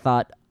just a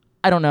thought.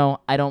 I don't know.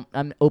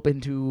 I'm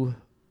open to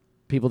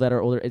people that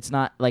are older. It's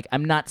not like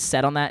I'm not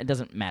set on that. It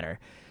doesn't matter.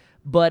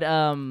 But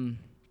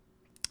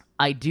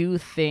I do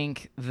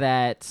think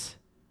that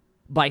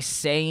by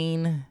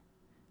saying,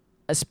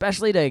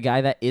 especially to a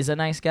guy that is a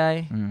nice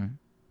guy,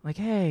 like,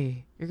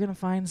 hey, you're going to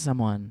find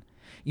someone.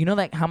 You know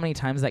that how many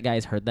times that guy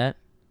has heard that?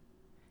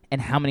 And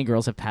how many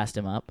girls have passed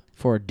him up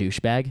for a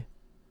douchebag?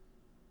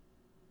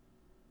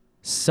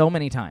 So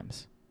many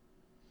times.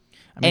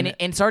 I mean, and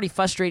it's already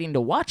frustrating to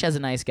watch as a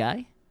nice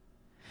guy.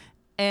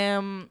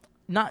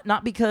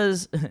 Not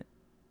because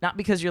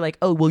you're like,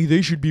 oh, well,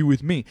 they should be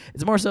with me.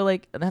 It's more so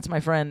like, that's my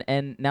friend,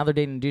 and now they're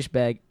dating a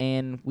douchebag,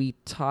 and we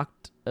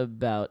talked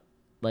about,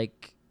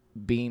 like,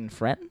 being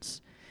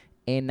friends,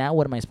 and now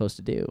what am I supposed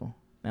to do?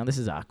 Now this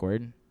is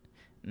awkward.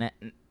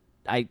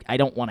 I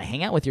don't want to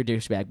hang out with your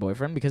douchebag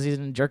boyfriend because he's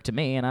a jerk to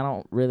me, and I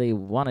don't really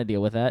want to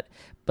deal with that.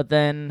 But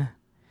then,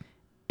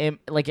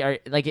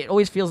 it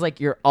always feels like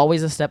you're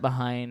always a step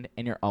behind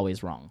and you're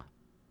always wrong.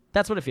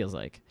 That's what it feels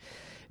like.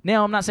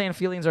 Now, I'm not saying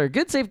feelings are a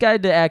good, safe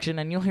guide to action,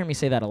 and you'll hear me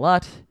say that a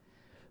lot,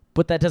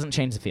 but that doesn't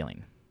change the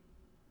feeling.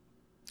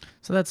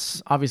 So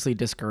that's obviously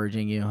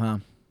discouraging you, huh?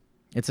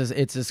 It's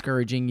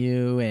discouraging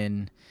you,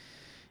 and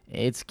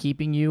it's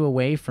keeping you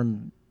away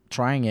from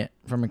trying it,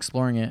 from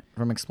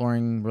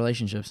exploring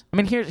relationships. I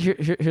mean, here's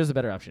the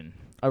better option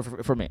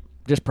for me,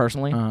 just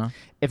personally.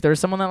 If there's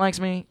someone that likes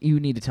me, you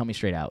need to tell me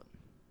straight out.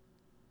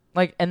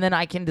 Like, and then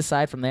I can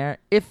decide from there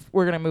if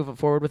we're going to move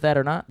forward with that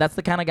or not. That's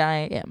the kind of guy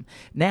I am.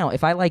 Now,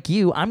 if I like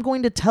you, I'm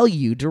going to tell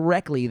you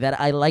directly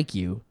that I like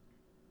you.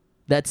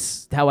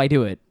 That's how I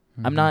do it.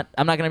 Mm-hmm. I'm not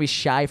going to be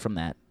shy from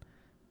that.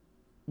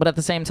 But at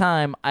the same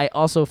time, I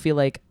also feel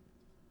like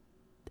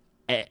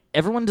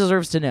everyone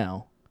deserves to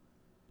know.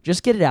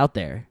 Just get it out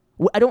there.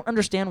 I don't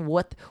understand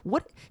what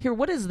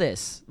is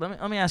this?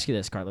 Let me ask you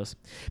this, Carlos,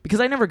 because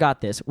I never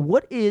got this.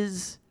 What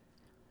is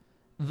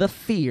the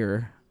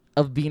fear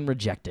of being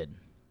rejected?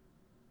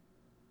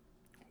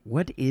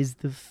 What is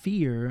the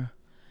fear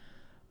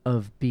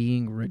of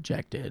being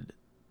rejected?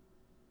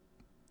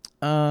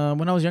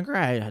 When I was younger,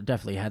 I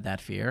definitely had that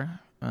fear.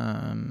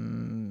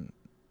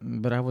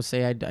 But I would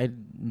say I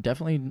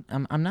definitely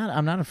I'm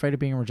not afraid of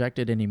being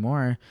rejected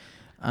anymore.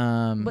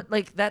 But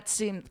like that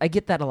seems, I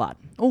get that a lot.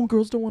 Oh,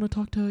 girls don't want to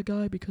talk to a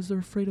guy because they're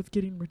afraid of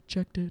getting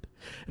rejected.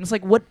 And it's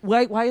like, what?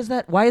 Why is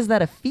that? Why is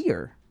that a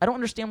fear? I don't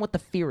understand what the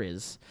fear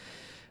is.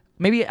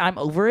 Maybe I'm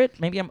over it.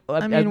 Maybe I'm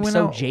mean, when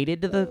so I-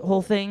 jaded to the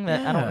whole thing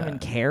that I don't Yeah. even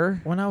care.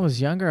 When I was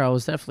younger, I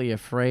was definitely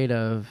afraid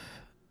of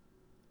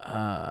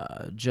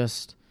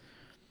just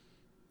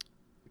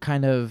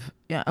kind of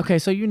okay,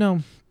 so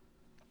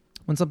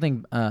when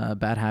something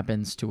bad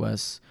happens to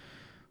us,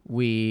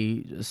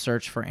 we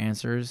search for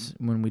answers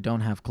when we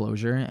don't have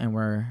closure, and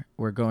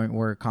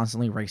we're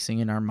constantly racing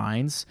in our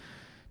minds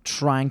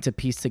trying to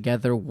piece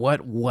together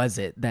what was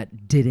it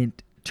that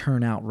didn't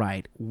turn out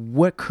right.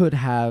 What could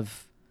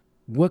have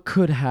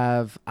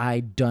I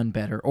done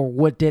better, or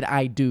what did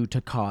I do to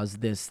cause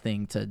this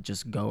thing to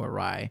just go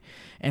awry?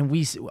 And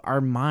our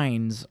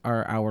minds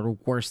are our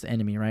worst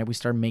enemy, right? We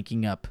start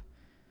making up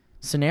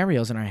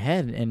scenarios in our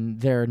head,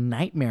 and they're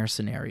nightmare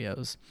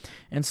scenarios.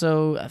 And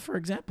so, for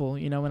example,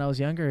 when I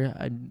was younger,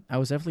 I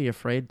was definitely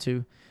afraid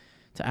to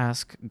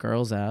ask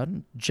girls out,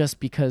 just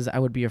because I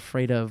would be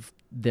afraid of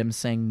them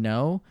saying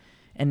no.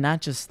 And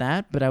not just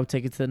that, but I would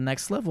take it to the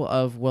next level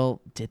of,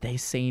 well, did they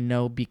say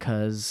no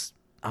because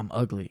I'm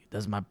ugly?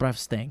 Does my breath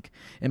stink?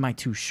 Am I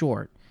too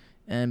short?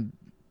 And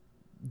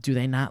do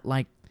they not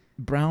like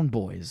brown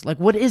boys? Like,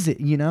 what is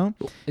it,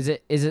 Is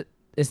it?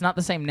 It's not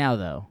the same now,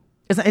 though.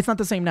 It's not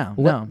the same now.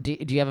 What, No. do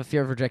you have a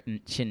fear of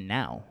rejection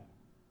now?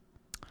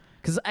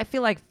 Because I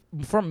feel like,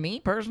 for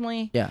me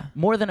personally, Yeah.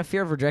 more than a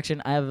fear of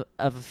rejection, I have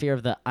a fear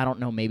of the I don't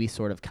know, maybe,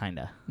 sort of,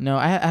 kinda. No,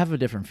 I have a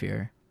different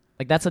fear.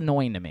 Like, that's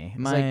annoying to me. It's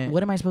My- like,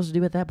 what am I supposed to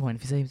do at that point?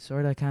 If you say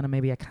sort of, kind of,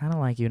 maybe I kind of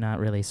like you, not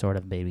really, sort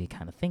of, maybe,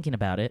 kind of thinking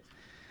about it.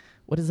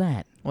 What is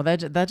that? Well, that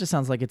just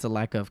sounds like it's a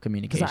lack of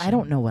communication. Because I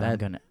don't know what I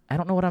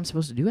don't know what I'm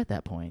supposed to do at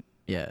that point.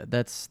 Yeah,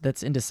 that's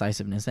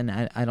indecisiveness, and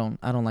I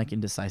don't like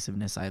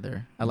indecisiveness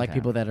either. I like Okay.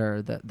 people that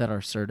are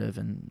assertive,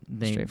 and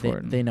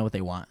Straightforward. they know what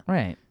they want,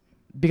 Right.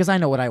 because I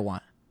know what I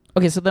want.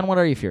 Okay, so then what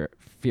are you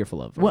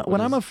fearful of? What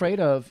I'm afraid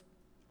of,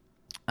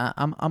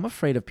 I'm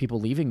afraid of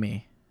people leaving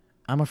me.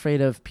 I'm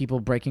afraid of people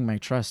breaking my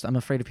trust. I'm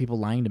afraid of people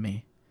lying to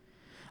me.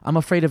 I'm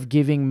afraid of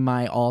giving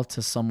my all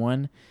to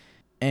someone,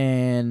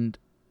 and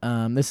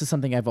this is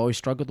something I've always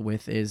struggled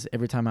with. Is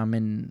every time I'm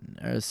in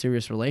a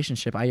serious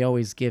relationship, I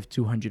always give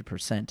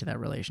 200% to that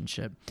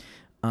relationship,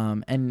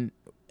 and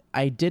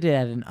I did it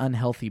at an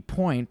unhealthy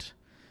point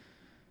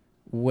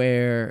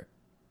where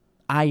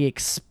I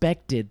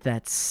expected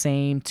that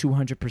same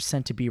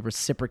 200% to be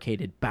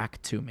reciprocated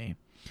back to me.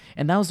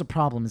 And that was the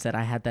problem, is that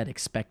I had that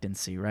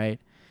expectancy, right?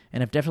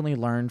 And I've definitely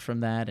learned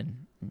from that,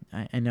 and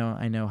I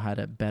know how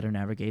to better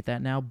navigate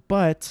that now.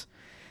 But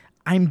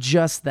I'm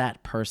just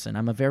that person.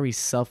 I'm a very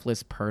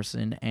selfless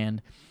person,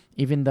 and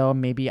even though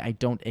maybe I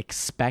don't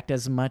expect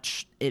as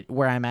much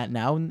where I'm at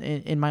now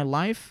in my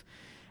life,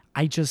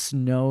 I just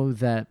know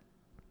that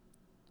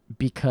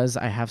because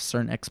I have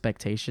certain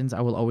expectations,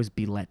 I will always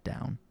be let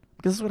down.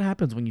 Because this is what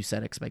happens when you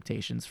set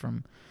expectations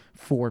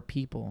for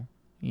people.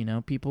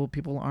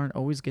 People aren't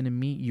always going to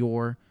meet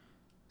your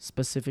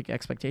specific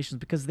expectations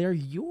because they're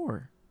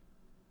your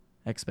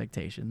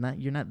expectations.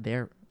 You're not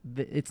their.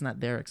 It's not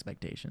their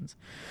expectations.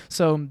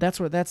 So that's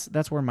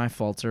where my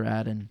faults are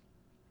at, and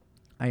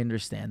I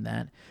understand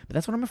that. But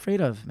that's what I'm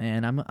afraid of,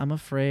 man. I'm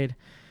afraid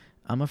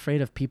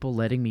of people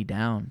letting me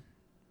down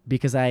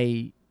because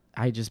I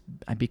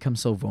become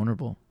so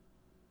vulnerable.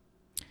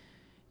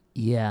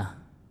 Yeah,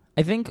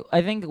 I think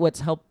what's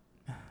helped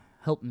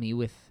me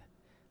with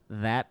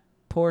that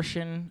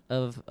portion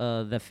of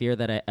the fear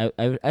that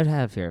I'd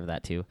have fear of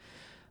that too,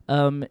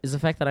 is the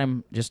fact that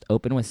I'm just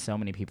open with so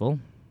many people,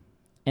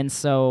 and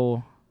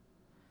so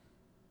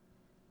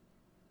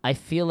I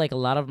feel like a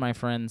lot of my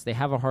friends, they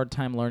have a hard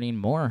time learning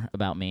more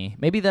about me.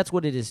 Maybe that's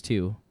what it is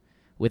too,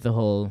 with the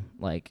whole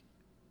like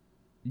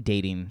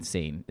dating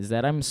scene, is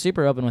that I'm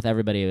super open with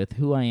everybody with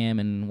who I am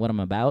and what I'm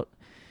about,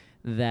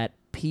 that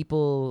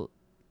people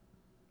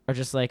are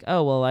just like,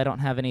 oh, well, I don't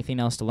have anything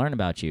else to learn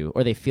about you.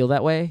 Or they feel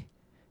that way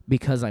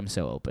because I'm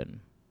so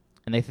open.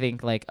 And they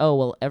think like, oh,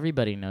 well,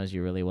 everybody knows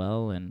you really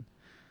well. And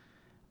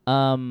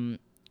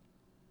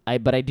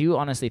but I do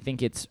honestly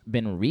think it's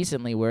been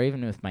recently where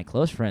even with my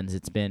close friends,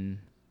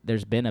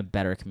 there's been a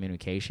better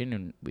communication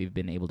and we've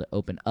been able to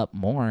open up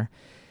more.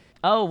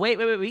 Oh, wait.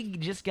 We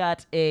just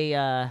got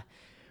a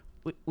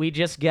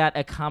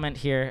comment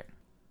here.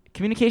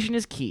 Communication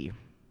is key.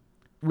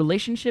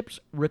 Relationships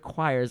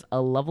requires a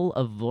level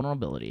of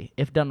vulnerability.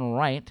 If done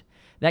right,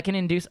 that can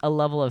induce a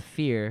level of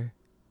fear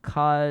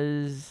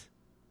because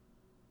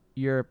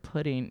you're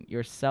putting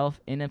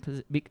yourself in a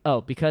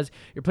because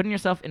you're putting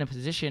yourself in a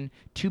position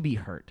to be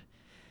hurt.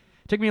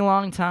 It took me a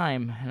long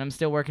time, and I'm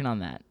still working on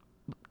that,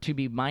 to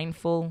be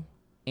mindful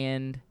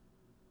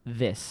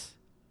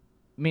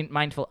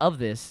mindful of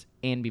this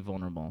and be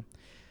vulnerable.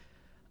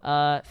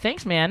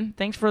 Thanks, man.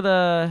 Thanks for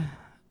the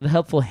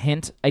helpful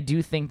hint. I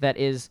do think that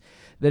is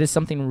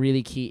something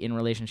really key in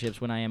relationships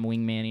when I am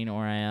wingmanning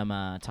or I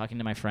am talking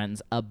to my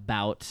friends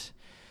about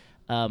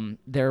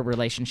their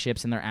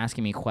relationships and they're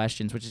asking me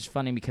questions, which is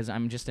funny because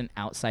I'm just an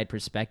outside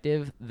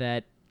perspective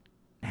that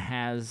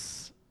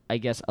has, I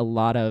guess, a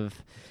lot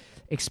of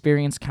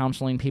experience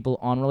counseling people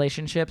on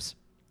relationships,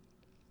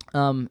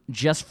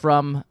 just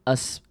from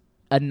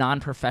a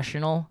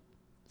non-professional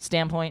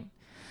standpoint.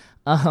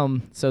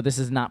 So this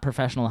is not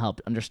professional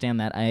help. Understand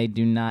that. I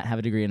do not have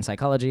a degree in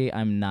psychology.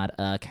 I'm not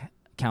a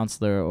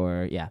counselor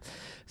or, yeah.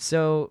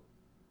 So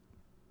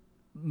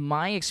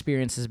my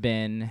experience has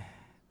been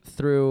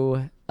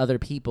through other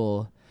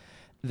people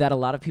that a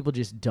lot of people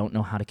just don't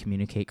know how to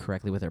communicate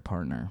correctly with their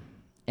partner.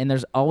 And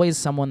there's always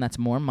someone that's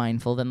more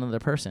mindful than the other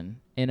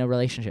person in a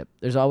relationship.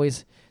 There's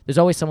always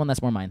someone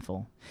that's more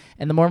mindful.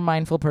 And the more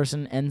mindful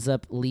person ends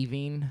up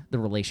leaving the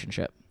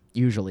relationship,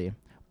 usually,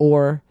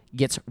 or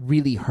gets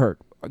really hurt,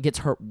 or gets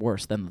hurt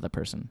worse than the other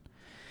person.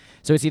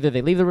 So it's either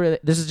they leave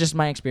this is just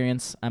my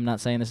experience. I'm not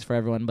saying this is for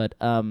everyone, but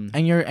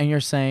And you're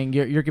saying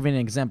you're giving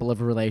an example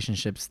of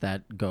relationships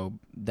that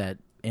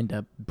end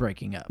up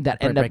breaking up.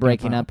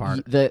 breaking up.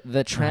 apart.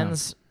 The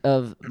trends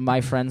of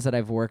my friends that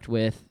I've worked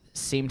with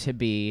seem to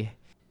be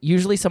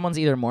usually someone's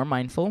either more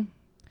mindful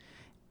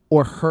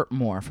or hurt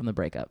more from the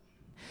breakup.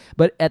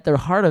 But at the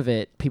heart of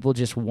it, people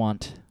just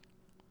want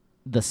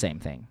the same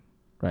thing,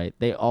 right?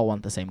 They all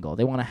want the same goal.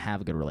 They want to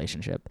have a good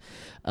relationship.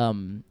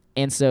 And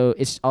so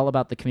it's all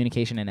about the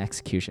communication and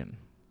execution.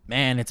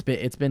 Man, it's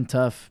been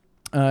tough.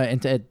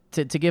 And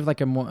to give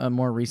like a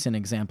more recent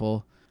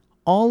example,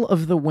 all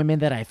of the women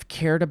that I've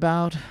cared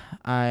about,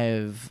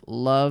 I've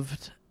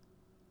loved,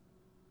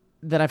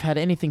 that I've had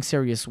anything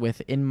serious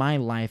with in my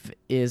life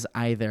is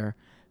either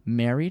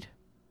married,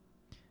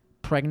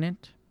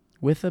 pregnant,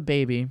 with a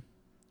baby,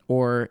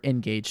 or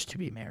engaged to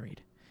be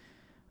married.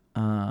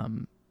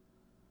 And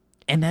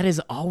that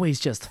is always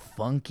just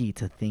funky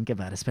to think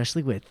about,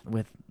 especially with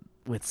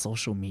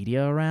social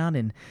media around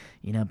and,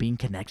 being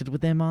connected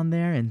with them on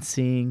there and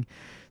seeing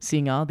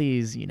all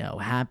these,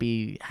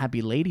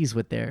 happy ladies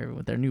with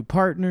their new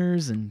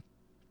partners and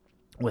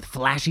with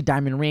flashy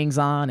diamond rings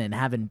on and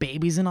having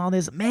babies and all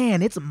this.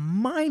 Man, it's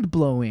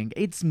mind-blowing.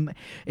 It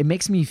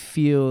makes me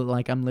feel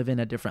like I'm living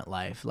a different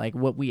life. Like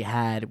what we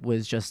had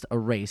was just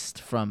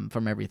erased from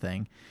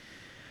everything.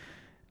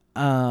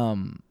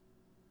 And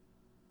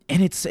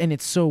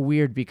it's so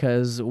weird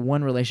because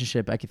one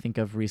relationship I could think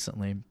of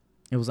recently,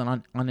 it was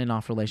an on and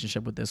off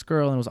relationship with this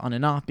girl, and it was on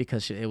and off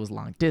because it was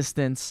long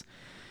distance,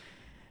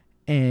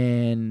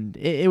 and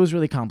it was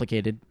really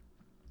complicated.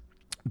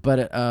 But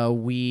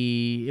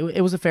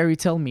it was a fairy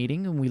tale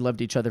meeting, and we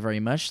loved each other very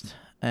much.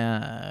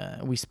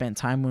 We spent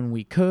time when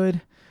we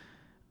could.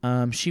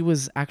 She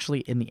was actually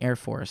in the Air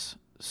Force,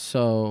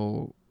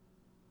 so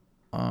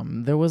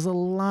there was a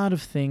lot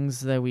of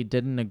things that we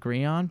didn't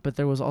agree on, but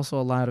there was also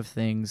a lot of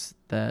things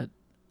that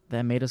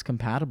made us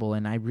compatible,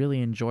 and I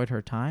really enjoyed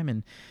her time,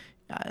 and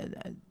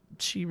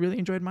she really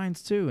enjoyed mine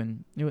too,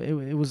 and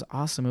it was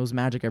awesome. It was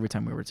magic every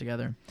time we were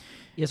together.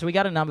 Yeah, so we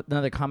got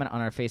another comment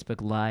on our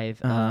Facebook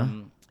Live.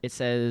 It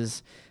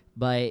says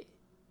by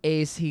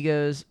Ace, he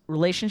goes,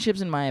 relationships,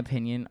 in my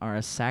opinion,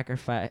 are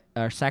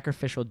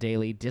sacrificial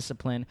daily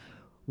discipline,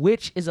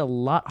 which is a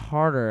lot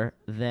harder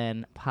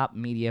than pop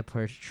media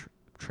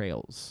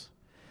portrayals.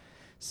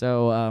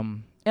 So,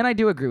 and I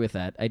do agree with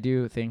that. I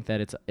do think that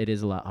it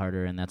is a lot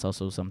harder, and that's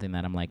also something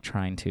that I'm like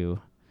trying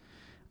to,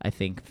 I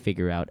think,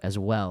 figure out as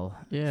well.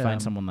 Yeah. Find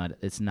someone that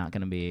it's not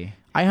going to be.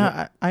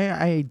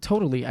 I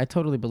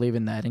totally believe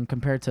in that. And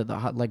compared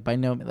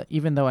to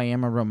even though I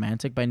am a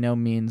romantic, by no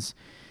means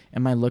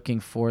am I looking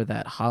for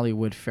that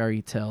Hollywood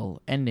fairy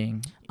tale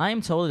ending. I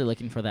am totally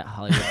looking for that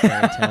Hollywood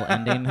fairy tale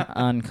ending.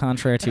 On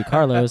contrary to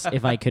Carlos,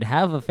 if I could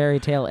have a fairy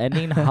tale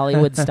ending,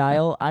 Hollywood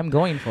style, I'm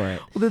going for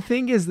it. Well, the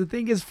thing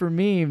is for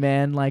me,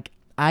 man, like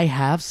I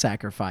have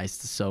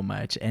sacrificed so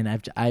much,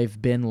 and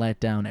I've been let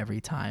down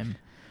every time.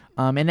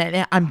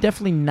 And I'm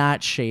definitely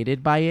not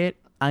shaded by it.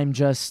 I am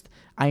just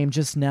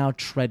now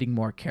treading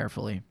more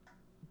carefully.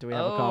 Do we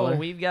have a caller?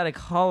 We've got a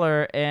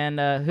caller, and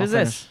who's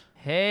this?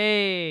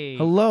 Hey.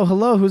 Hello.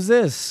 Who's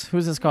this?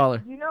 Who's this caller?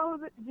 Do you know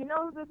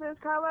who this is,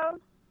 Carlos?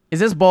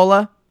 Is this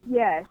Bola?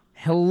 Yes.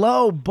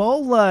 Hello,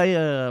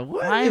 Bola.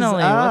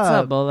 Finally, what's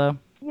up, Bola?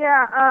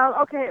 Yeah.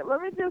 Okay.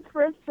 Let me just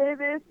first say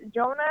this,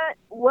 Jonah.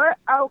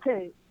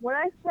 Okay. When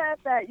I said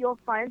that you'll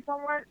find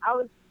someone,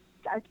 I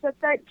said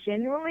that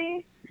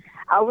genuinely.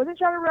 I wasn't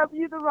trying to rub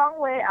you the wrong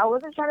way. I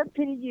wasn't trying to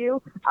pity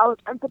you. I was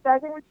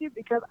empathizing with you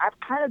because I've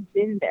kind of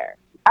been there.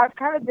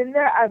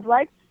 I've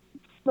liked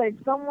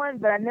someone,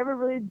 but I've never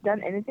really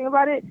done anything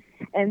about it.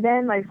 And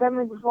then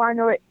suddenly before I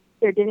know it,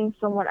 they're dating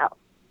someone else.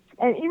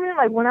 And even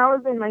when I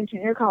was in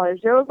junior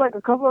college, there was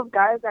a couple of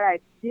guys that I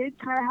did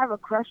kind of have a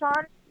crush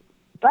on,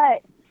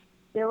 but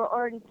they were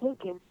already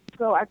taken.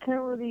 So I couldn't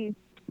really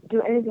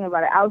do anything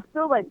about it. I was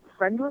still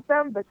friends with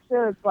them, but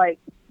still it's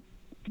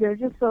they're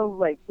just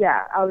so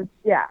yeah.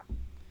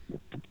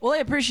 Well, I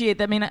appreciate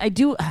that. I mean, I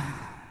do.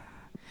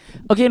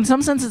 Okay, in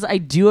some senses, I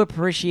do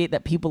appreciate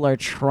that people are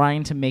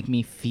trying to make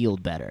me feel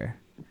better.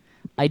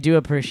 I do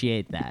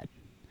appreciate that.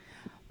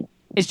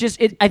 It's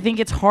just, I think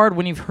it's hard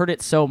when you've heard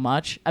it so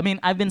much. I mean,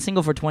 I've been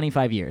single for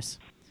 25 years.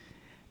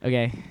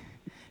 Okay?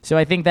 So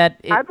I think that...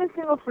 I've been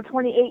single for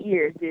 28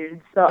 years,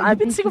 dude. So I've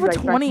been single for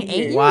 28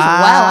 years? Wow.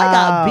 I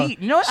got beat.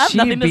 You know what? I have she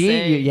nothing to beat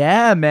say. you.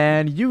 Yeah,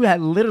 man. You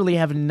literally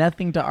have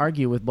nothing to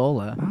argue with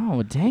Bola.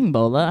 Oh, dang,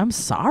 Bola. I'm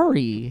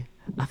sorry.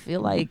 I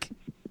feel like...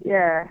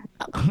 Yeah.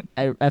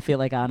 I feel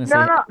like honestly.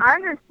 No, I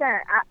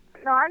understand.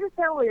 I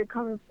understand where you're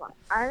coming from.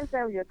 I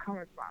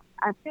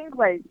think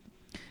like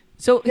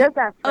So just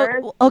at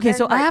first. okay, then,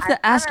 so I like, have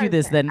to ask you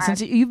this then, understand.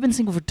 since you've been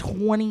single for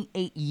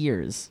 28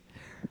 years.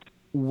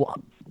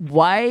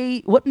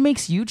 Why? What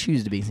makes you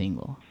choose to be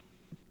single?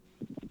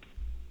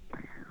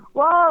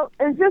 Well,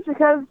 it's just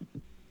because,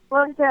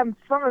 like I said, I'm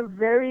from a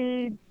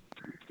very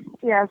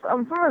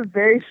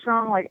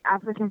strong like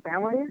African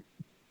family,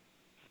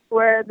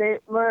 where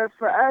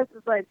for us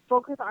it's like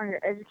focus on your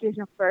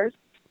education first.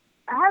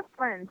 I have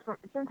friends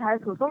since high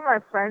school. Some of my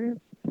friends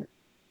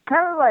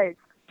kind of like,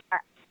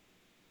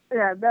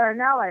 they're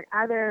now like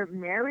either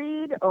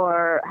married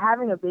or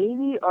having a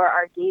baby or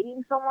are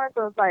dating someone.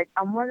 So it's like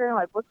I'm wondering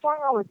like what's going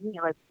on with me?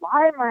 Like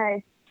why am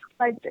I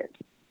like this?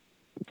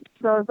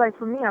 So it's like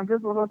for me, I'm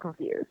just a little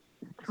confused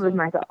with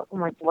myself.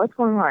 I'm like, what's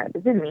going on?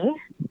 Is it me?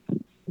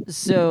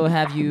 So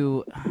have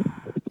you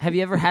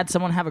ever had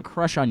someone have a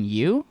crush on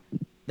you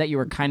that you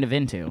were kind of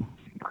into?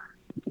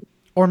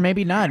 Or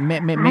maybe not.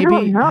 Maybe I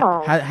don't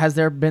know. Has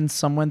there been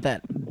someone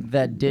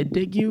that did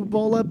dig you,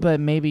 Bola, but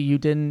maybe you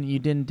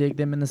didn't dig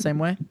them in the same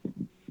way?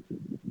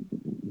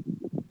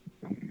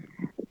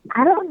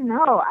 I don't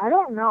know.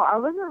 I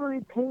wasn't really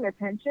paying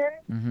attention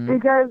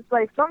because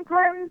like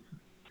sometimes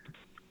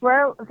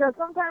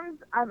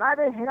I'm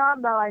either hit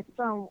on by like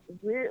some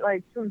weird,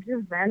 like some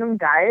just random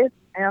guys,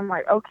 and I'm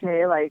like,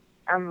 okay, like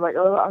I'm like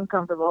a little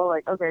uncomfortable,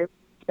 like okay,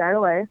 stay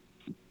away.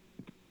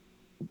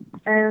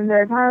 And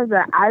there are times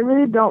that I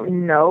really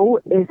don't know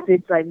if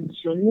it's like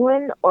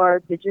genuine or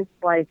if it's just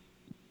like,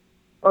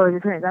 or it's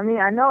different. I mean,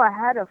 I know I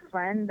had a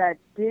friend that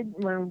did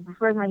when the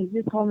first time he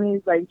just told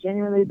me like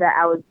genuinely that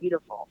I was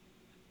beautiful,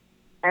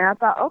 and I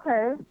thought,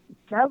 okay,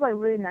 that was like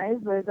really nice,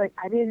 but it's like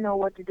I didn't know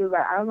what to do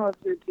about it. I don't know if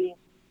he was being.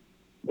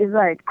 It's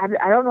like I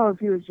don't know if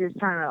he was just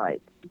trying to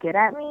like get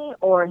at me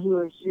or he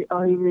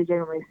really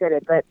genuinely said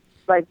it. But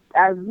like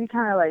as we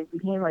kind of like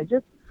became like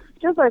just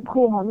like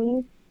cool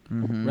homies,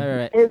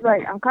 Right. it's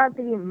like I'm kind of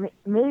thinking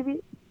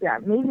maybe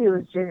it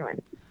was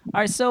genuine.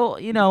 All right, so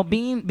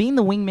being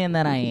the wingman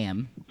that I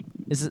am,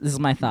 this is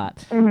my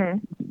thought.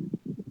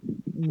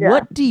 Yeah.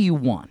 What do you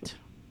want?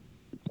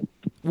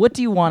 What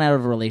do you want out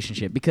of a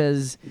relationship?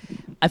 Because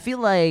I feel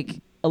like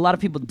a lot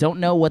of people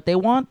don't know what they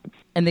want,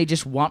 and they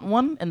just want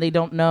one, and they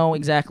don't know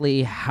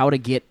exactly how to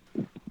get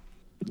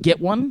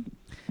one.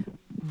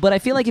 But I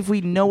feel like if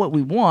we know what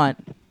we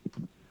want,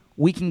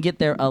 we can get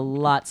there a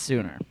lot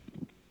sooner.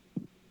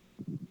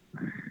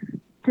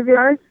 To be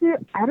honest with you,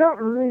 I don't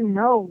really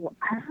know.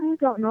 I really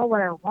don't know what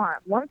I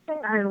want. One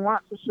thing I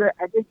want for sure,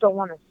 I just don't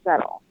want to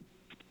settle.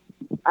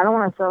 I don't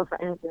want to settle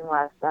for anything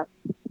less. I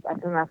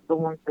think that's the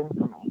one thing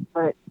for me.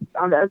 But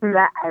other than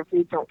that, I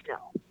really don't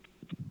know.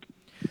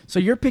 So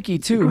you're picky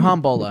too, huh,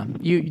 Bola?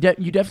 You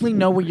definitely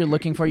know what you're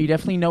looking for. You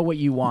definitely know what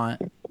you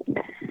want.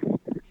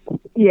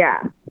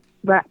 Yeah,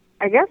 but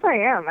I guess I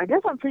am. I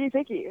guess I'm pretty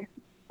picky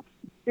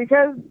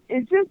because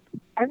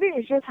I think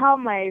it's just how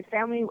I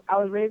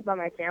was raised by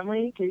my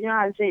family. Because you know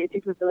how to say it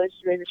takes a village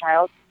to raise a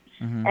child.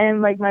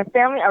 And like my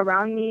family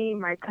around me,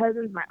 my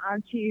cousins, my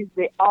aunties,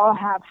 they all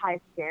have high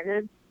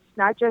standards.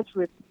 Not just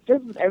with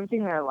everything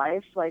in their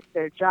life, like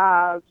their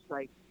jobs,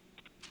 like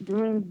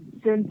doing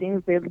certain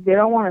things. They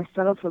don't want to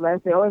settle for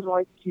less. They always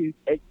want to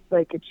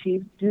like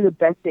achieve, do the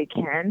best they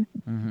can,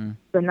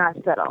 but not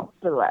settle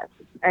for less.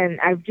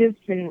 And I've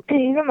just been,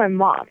 even my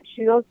mom,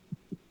 she goes,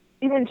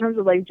 even in terms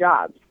of like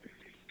jobs,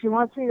 she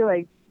wants me to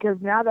like, because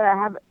now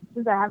that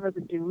since I have like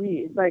a degree,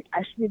 it's like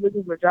I should be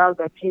looking for jobs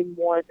that pay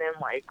more than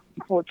like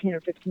 $14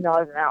 or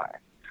 $15 an hour.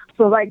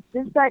 So like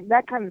just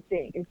that kind of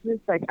thing. It's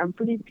just like I'm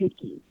pretty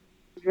picky.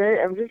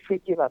 I'm just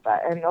picky about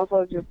that, and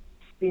also just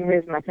being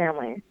raised in my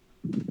family.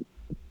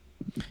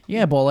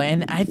 Yeah, Bola,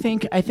 and I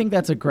think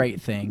that's a great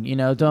thing.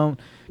 Don't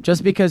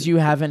just because you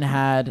haven't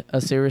had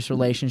a serious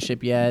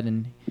relationship yet,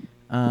 and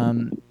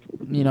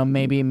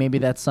maybe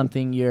that's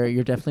something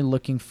you're definitely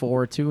looking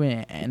forward to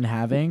and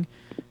having.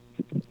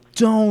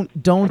 Don't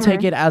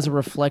take it as a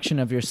reflection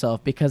of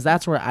yourself, because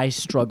that's where I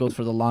struggled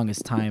for the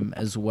longest time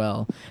as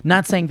well.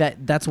 Not saying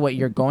that that's what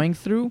you're going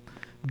through,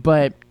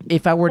 but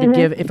if I were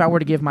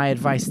to give my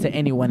advice to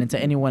anyone, and to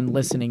anyone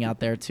listening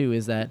out there too,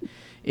 is that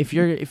if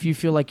you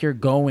feel like you're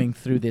going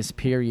through this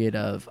period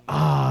of,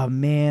 oh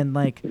man,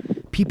 like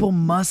people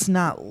must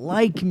not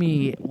like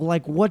me,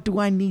 like what do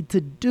I need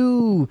to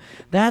do?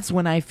 That's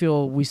when I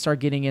feel we start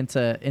getting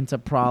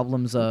into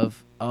problems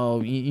of,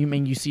 oh,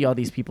 you see all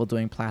these people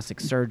doing plastic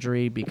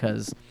surgery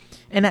because,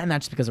 and not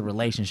just because of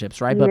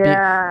relationships, right?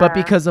 But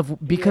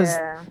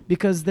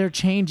because they're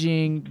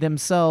changing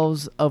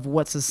themselves of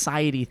what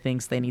society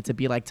thinks they need to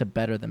be like to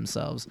better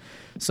themselves.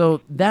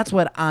 So that's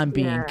what I'm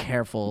being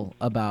careful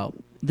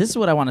about. This is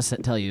what I want to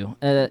tell you,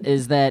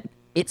 is that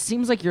it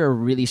seems like you're a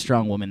really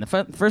strong woman.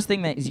 The first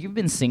thing that is, you've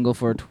been single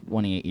for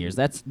 28 years.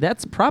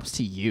 That's props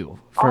to you,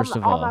 first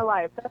of all. All my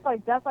life.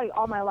 That's like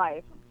all my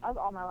life. That's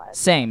all my life.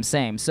 Same.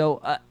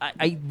 So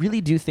I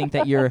really do think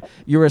that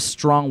you're a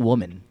strong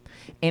woman.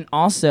 And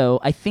also,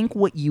 I think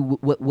what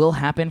will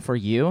happen for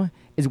you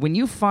is when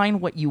you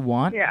find what you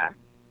want,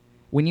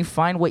 when you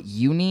find what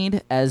you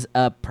need as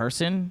a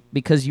person,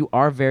 because you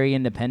are very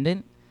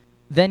independent,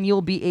 then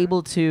you'll be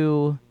able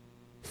to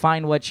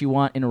find what you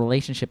want in a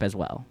relationship as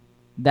well.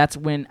 That's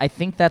when I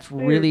think that's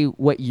really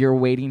what you're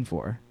waiting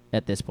for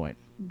at this point.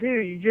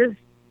 Dude, you just,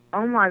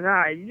 oh my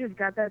God, you just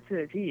got that to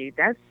the T.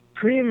 That's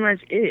pretty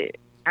much it.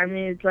 I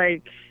mean, it's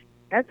like,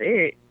 that's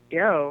it.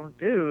 Yo,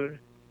 dude,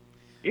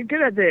 you're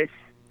good at this.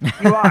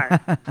 You are.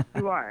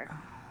 You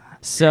are.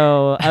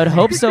 So I would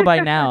hope so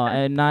by now.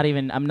 I'm not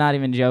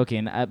even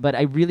joking. But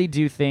I really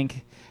do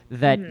think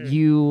that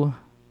you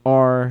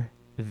are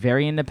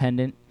very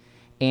independent,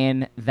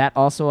 and that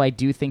also I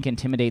do think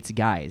intimidates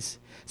guys.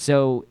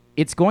 So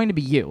it's going to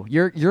be you.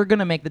 You're going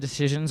to make the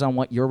decisions on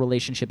what your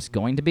relationship's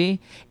going to be,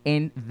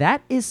 and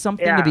that is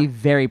something to be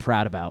very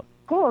proud about.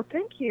 Cool,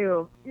 thank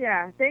you.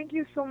 Yeah, thank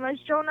you so much,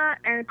 Jonah.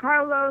 And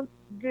Carlos,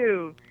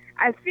 dude,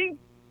 I think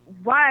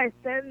why I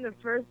said in the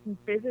first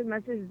Facebook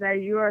message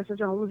that you are such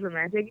a hopeless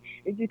romantic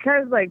is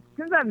because, like,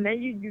 since I met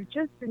you, you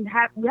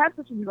have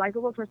such a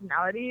likable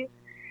personality,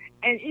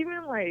 and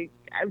even like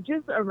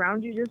just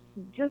around you,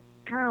 just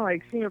kind of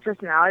like seeing your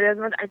personality as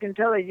much, I can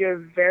tell that you're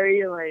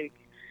very like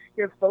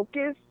you're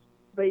focused,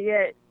 but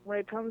yet when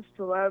it comes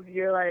to love,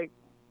 you're like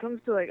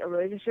comes to like a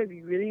relationship,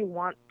 you really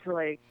want to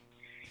like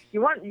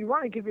you want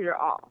to give it your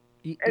all.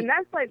 And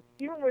that's like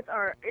even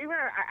our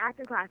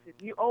acting classes,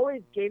 you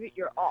always gave it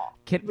your all.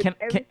 Can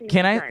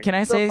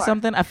I say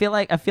something? I feel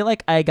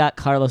like I got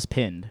Carlos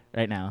pinned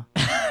right now.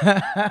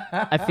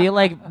 I feel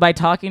like by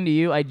talking to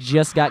you, I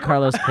just got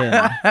Carlos pinned.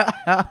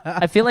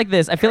 I feel like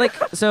this. I feel like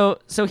so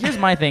here's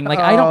my thing. Like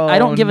I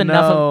don't give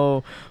enough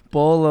of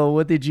Bolo,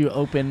 what did you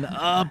open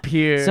up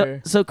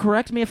here? So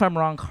correct me if I'm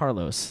wrong,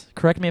 Carlos.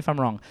 Correct me if I'm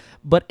wrong.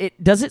 But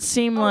does it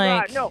seem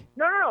like God,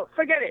 no.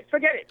 Forget it.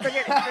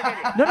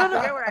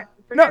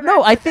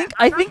 No. I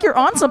think you're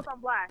on some.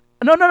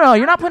 No.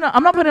 You're not putting.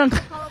 I'm not putting on.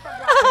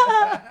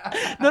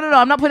 No.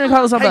 I'm not putting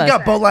Carlos on blast.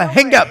 Hang up, Bola.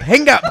 Hang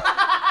up.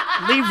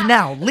 Leave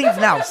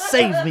now.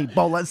 Save me,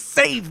 Bola.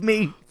 Save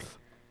me.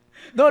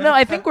 No.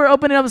 I think we're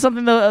opening up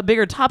something a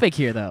bigger topic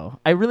here, though.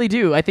 I really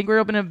do. I think we're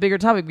opening up a bigger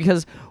topic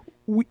because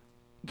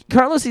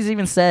Carlos has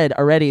even said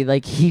already,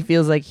 like, he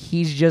feels like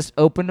he's just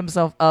opened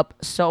himself up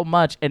so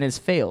much and has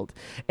failed.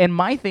 And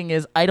my thing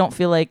is, I don't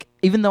feel like,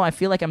 even though I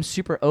feel like I'm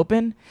super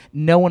open,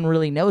 no one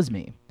really knows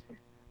me.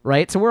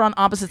 Right? So we're on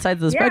opposite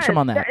sides of the spectrum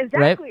on that.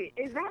 Exactly. Right?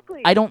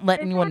 Exactly. I don't let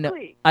anyone know.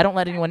 I don't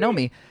let anyone know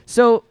me.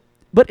 So,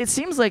 but it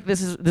seems like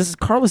this is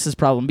Carlos's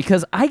problem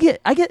because I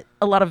get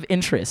a lot of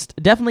interest.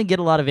 Definitely get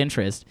a lot of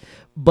interest,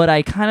 but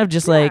I kind of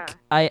just like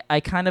I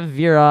kind of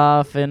veer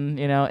off and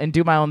and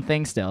do my own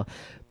thing still.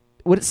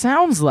 What it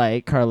sounds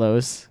like,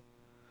 Carlos,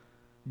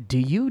 do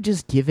you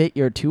just give it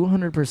your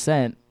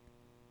 200%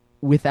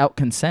 without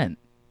consent?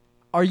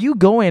 Are you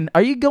going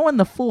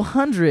the full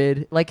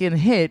 100 like in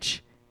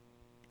Hitch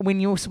when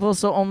you're supposed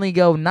to only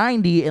go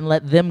 90 and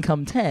let them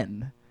come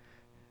 10?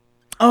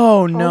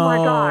 Oh no! Oh my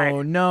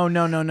God.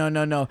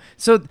 No!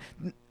 So,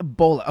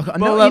 Bola.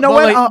 No, you know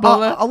what?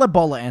 I'll let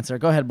Bola answer.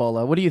 Go ahead,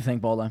 Bola. What do you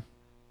think, Bola?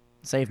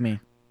 Save me.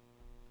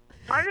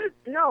 I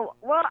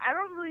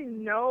don't really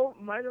know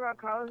much about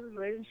Carlos'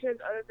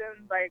 relationships other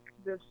than like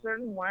the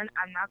certain one.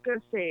 I'm not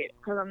gonna say it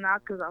because I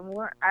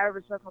have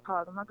respect for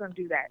Carlos. I'm not gonna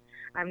do that.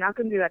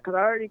 Because I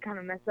already kind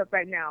of messed up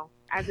right now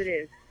as it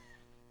is.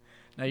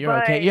 No, you're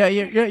okay. Yeah,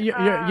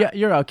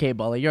 you're okay,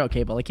 Bola. You're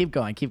okay, Bola. Keep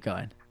going.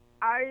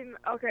 I'm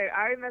okay. I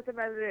already messed up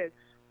as it is.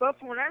 But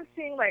from what I'm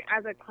seeing, like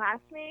as a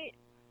classmate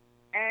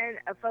and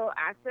a fellow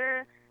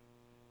actor,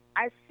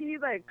 I see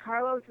like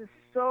Carlos is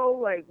so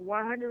like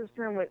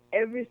 100% with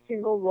every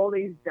single role that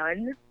he's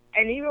done,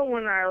 and even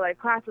when our like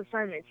class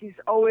assignments, he's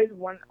always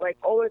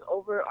always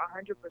over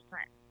 100%.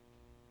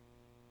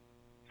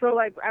 So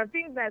like I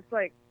think that's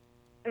like,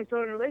 and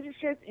so in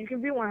relationships you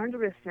can be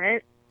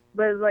 100%,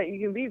 but like you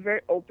can be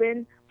very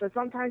open, but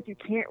sometimes you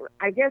can't.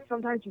 I guess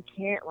sometimes you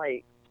can't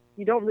like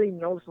you don't really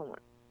know someone.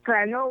 Cause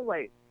I know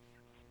like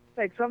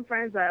some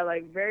friends that are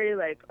like very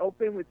like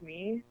open with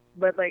me,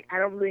 but like I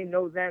don't really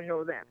know them.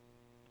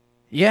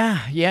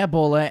 Yeah,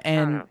 Bola,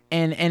 and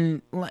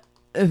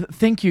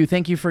thank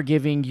you for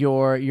giving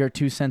your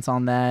 2 cents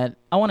on that.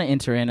 I want to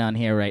enter in on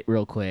here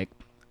real quick,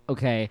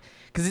 okay?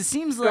 Because it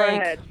seems Go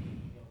like ahead.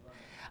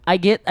 I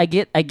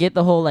get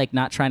the whole like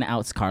not trying to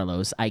oust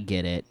Carlos. I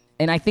get it,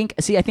 and I think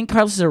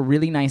Carlos is a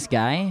really nice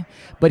guy,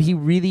 but he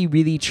really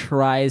really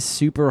tries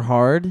super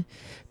hard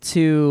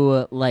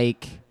to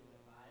like.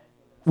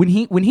 When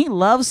he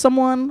loves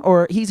someone,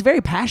 or he's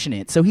very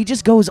passionate, so he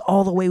just goes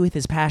all the way with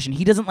his passion.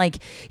 He doesn't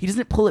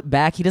pull it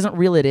back. He doesn't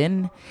reel it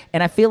in.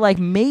 And I feel like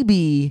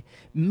maybe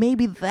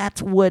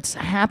that's what's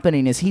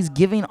happening is he's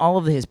giving all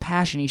of his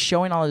passion. He's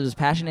showing all of his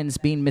passion, and it's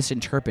being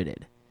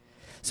misinterpreted.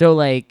 So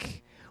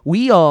like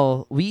we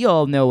all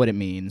know what it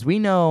means. We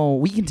know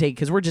we can take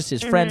because we're just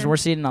his friends and we're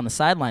sitting on the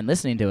sideline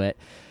listening to it.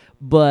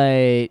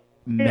 But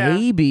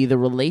maybe the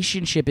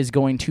relationship is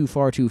going too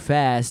far too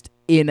fast.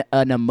 In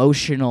an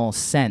emotional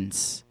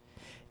sense,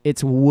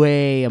 it's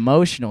way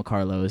emotional,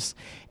 Carlos,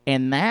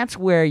 and that's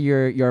where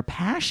your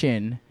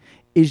passion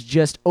is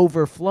just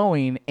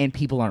overflowing, and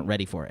people aren't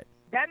ready for it.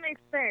 That makes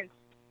sense.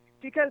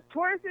 because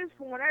Tauruses,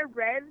 from what I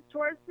read,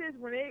 Tauruses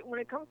when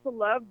it comes to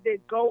love, they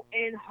go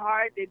in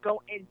hard, they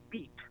go in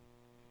deep.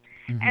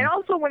 Mm-hmm. And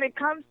also when it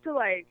comes to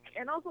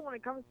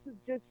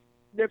just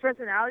their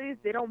personalities,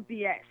 they don't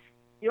BS.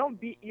 You don't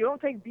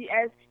take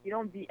BS, you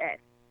don't BS.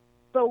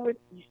 So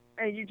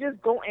you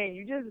just go in,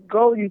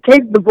 you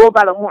take the bull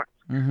by the horn.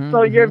 Mm-hmm,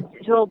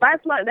 So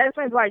that's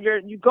why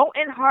you go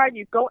in hard,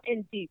 you go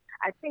in deep.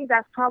 I think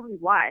that's probably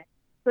why.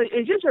 So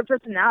it's just your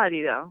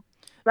personality, though.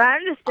 But I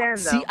understand,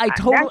 though. See,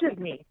 that's just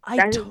me.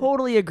 I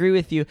totally agree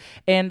with you.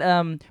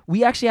 And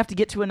we actually have to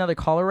get to another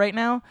caller right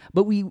now,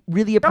 but we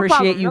really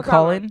appreciate you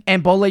calling.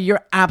 And Bola, you're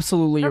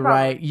absolutely No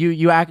right.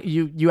 problem.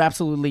 You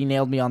absolutely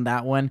nailed me on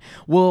that one.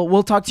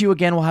 We'll talk to you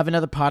again. We'll have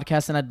another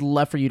podcast, and I'd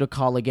love for you to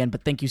call again.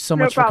 But thank you so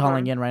No much for problem.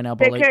 calling in right now,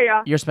 Take Bola. care,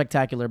 y'all. You're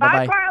spectacular.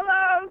 Bye, Bye-bye.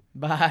 Carlos.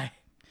 Bye.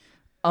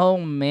 Oh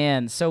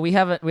man, so we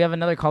have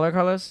another caller,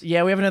 Carlos.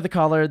 Yeah, we have another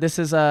caller. This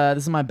is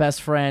my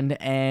best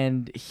friend,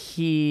 and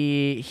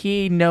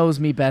he knows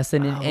me best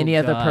than any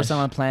other gosh. person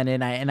on the planet.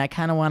 And I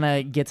kind of want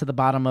to get to the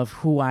bottom of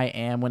who I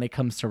am when it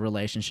comes to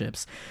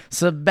relationships.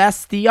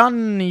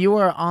 Sebastian, you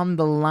are on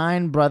the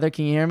line, brother.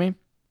 Can you hear me?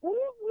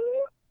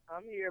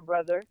 I'm here,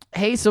 brother.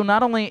 Hey, so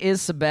not only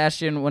is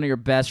Sebastian one of your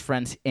best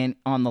friends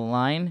on the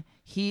line,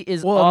 he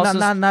is Well,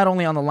 also not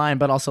only on the line,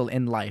 but also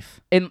in life.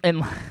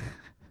 in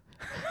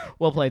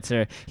well played,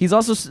 sir. He's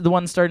also the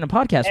one starting a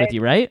podcast with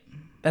you, right?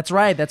 That's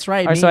right. All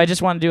right, so I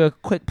just want to do a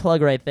quick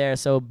plug right there.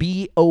 So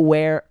be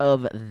aware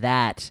of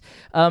that.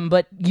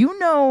 But you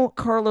know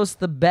Carlos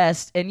the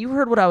best, and you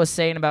heard what I was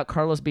saying about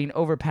Carlos being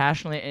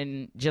overpassionate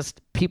and just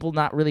people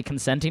not really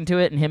consenting to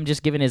it, and him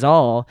just giving his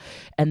all,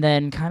 and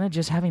then kind of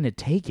just having to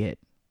take it.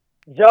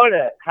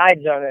 Jonah. Hi,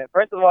 Jonah.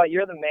 First of all,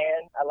 you're the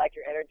man. I like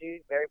your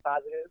energy. Very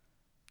positive.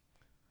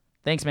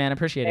 Thanks, man. I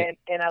appreciate it.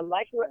 And I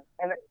like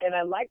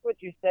what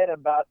you said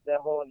about the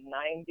whole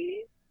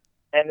 90s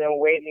and then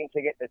waiting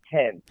to get to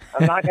 10.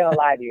 I'm not gonna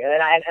lie to you.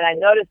 And I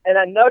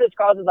noticed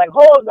Carlos was like,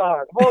 hold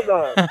on.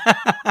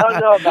 I don't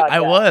know about that. I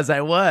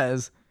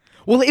was.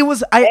 Well, it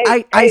was.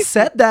 I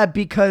said that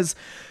because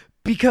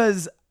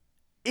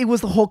it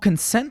was the whole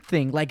consent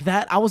thing. Like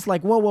that, I was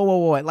like, whoa.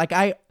 Like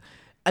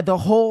the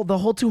whole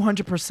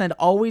 200%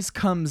 always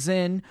comes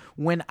in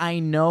when I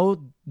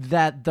know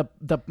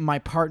that my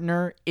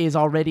partner is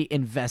already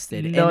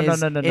invested. No.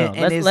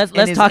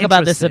 Let's talk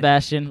about this,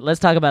 Sebastian. Let's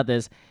talk about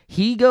this.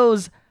 He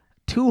goes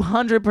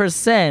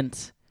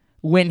 200%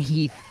 when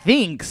he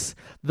thinks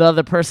the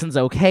other person's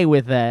okay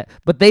with that,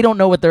 but they don't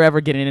know what they're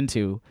ever getting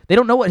into. They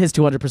don't know what his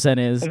 200%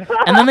 is,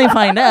 and then they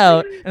find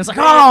out, and it's like,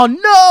 oh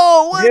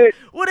no,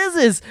 what is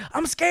this?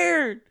 I'm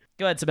scared.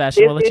 Go ahead,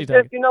 Sebastian. We'll let you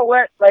talk. You know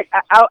what? Like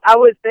I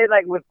would say,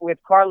 like with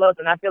Carlos,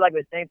 and I feel like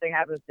the same thing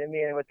happens to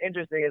me. And what's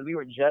interesting is we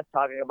were just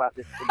talking about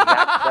this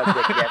exact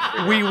subject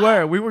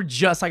yesterday. We were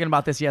just talking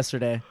about this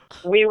yesterday.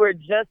 We were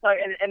just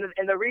talking,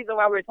 and the reason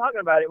why we were talking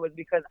about it was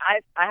because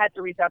I had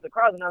to reach out to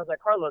Carlos, and I was like,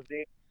 Carlos,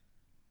 dude,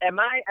 am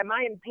I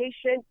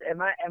impatient?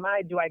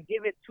 Do I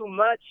give it too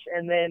much,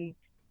 and then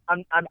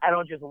I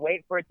don't just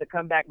wait for it to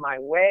come back my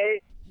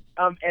way?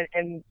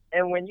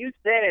 And when you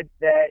said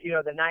that,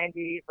 the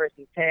 90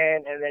 versus 10,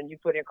 and then you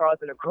put in Carlos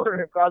in the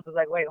corner, and Carlos was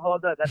like, wait,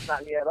 hold up, that's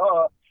not me at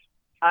all.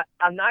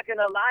 I'm not going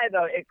to lie,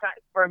 though.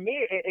 For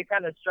me, it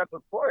kind of struck a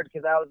chord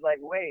because I was like,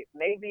 wait,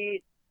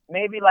 maybe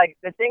like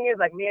the thing is,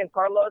 like me and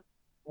Carlos,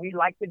 we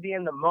like to be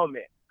in the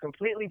moment,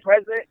 completely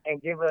present,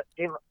 and give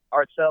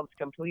ourselves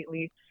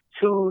completely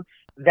to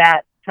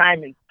that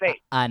time and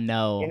space. I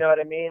know. You know what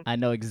I mean? I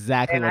know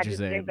exactly what you're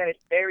saying. Think that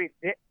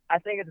I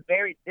think it's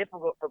very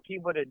difficult for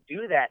people to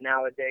do that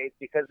nowadays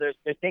because they're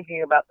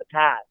thinking about the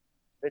past.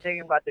 They're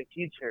thinking about the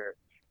future.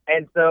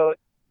 And so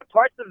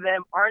parts of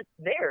them aren't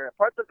there.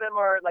 Parts of them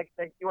are like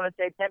you want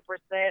to say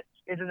 10%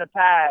 is in the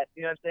past,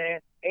 you know what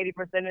I'm saying?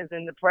 80% is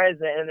in the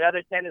present, and the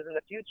other 10 is in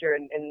the future.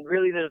 And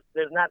really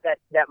there's not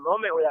that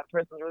moment where that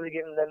person's really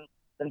giving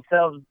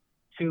themselves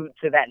to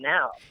that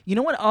now. You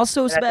know what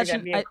also, and Sebastian? I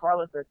think that me and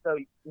Carlos are so...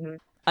 Mm-hmm.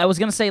 I was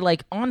gonna say,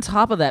 like, on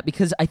top of that,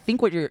 because I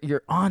think what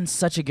you're on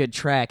such a good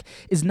track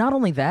is not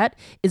only that,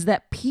 is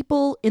that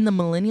people in the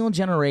millennial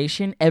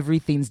generation,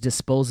 everything's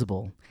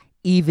disposable,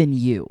 even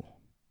you.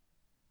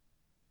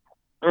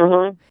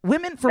 Mm-hmm.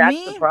 Women,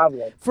 That's the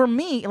problem. for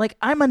me, like,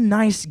 I'm a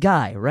nice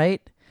guy,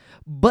 right?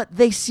 But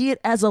they see it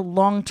as a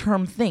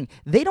long-term thing.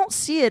 They don't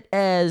see it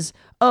as,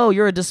 oh,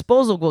 you're a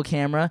disposable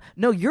camera.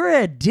 No, you're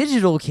a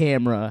digital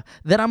camera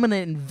that I'm going to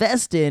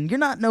invest in. You're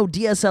not no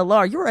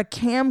DSLR. You're a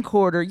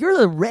camcorder. You're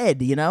the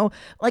Red,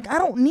 Like, I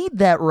don't need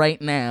that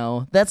right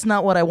now. That's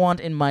not what I want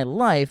in my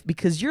life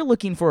because you're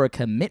looking for a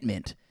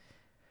commitment,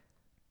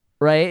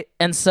 right?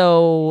 And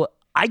so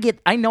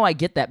I know I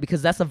get that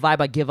because that's the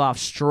vibe I give off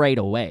straight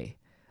away.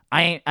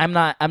 I'm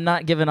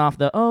not giving off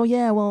the, oh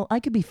yeah, well, I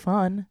could be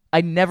fun.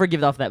 I never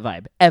give off that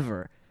vibe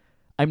ever.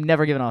 I'm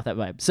never giving off that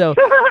vibe. So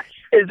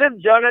is this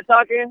Jonah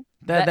talking?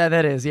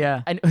 That is,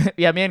 yeah.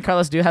 Yeah, me and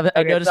Carlos do have.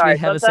 I noticed sorry. we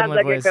have Sometimes a similar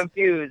I voice. get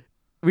confused.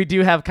 We do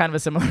have kind of a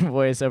similar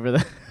voice over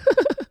the.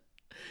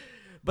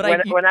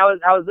 But when I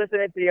was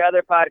listening to your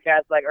other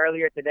podcast like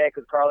earlier today,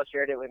 because Carlos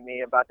shared it with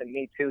me about the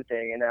Me Too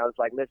thing, and I was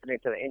like listening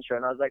to the intro,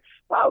 and I was like,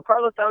 wow,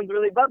 Carlos sounds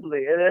really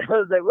bubbly, and then I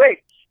was like,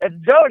 wait, it's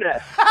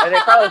Jonah, and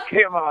then Carlos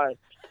came on.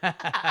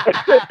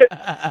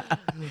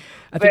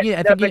 But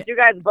you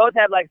guys both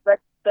have like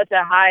such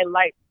a high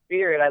light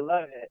spirit. I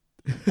love it.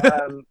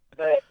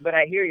 But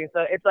I hear you.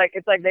 So it's like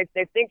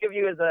they think of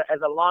you as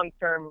a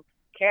long-term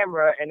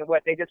camera, and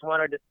what they just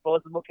want a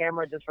disposable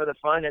camera just for the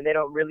fun, and they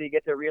don't really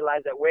get to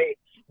realize that wait,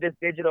 this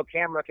digital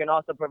camera can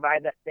also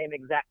provide that same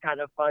exact kind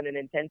of fun and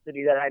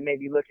intensity that I may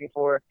be looking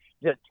for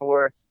just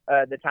for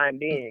the time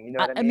being. You know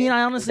what I mean?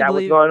 I honestly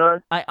believe what's going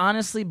on? I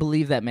honestly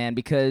believe that, man,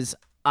 because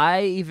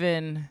I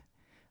even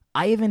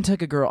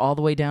took a girl all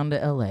the way down to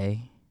LA.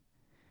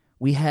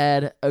 We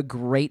had a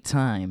great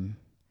time,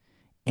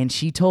 and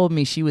she told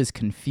me she was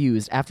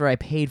confused after I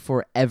paid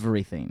for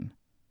everything.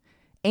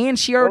 And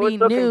she already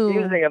what was so knew.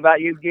 Confusing about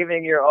you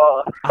giving your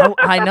all.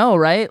 I know,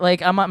 right?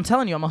 Like I'm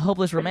telling you, I'm a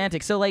hopeless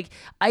romantic. So like,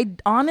 I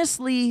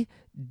honestly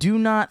do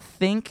not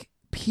think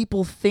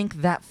people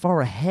think that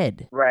far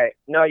ahead. Right.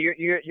 No,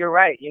 you're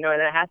right. You know,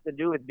 and it has to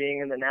do with being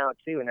in the now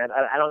too. And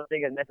I don't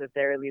think it's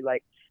necessarily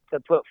like to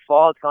put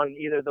fault on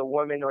either the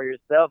woman or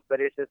yourself, but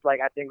it's just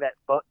like I think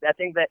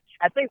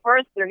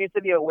first there needs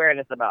to be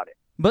awareness about it.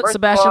 But first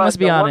Sebastian, let's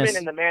be honest. The woman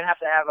and the man have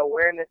to have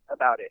awareness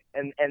about it,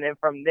 and then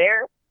from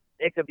there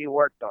it could be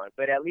worked on.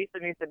 But at least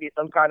there needs to be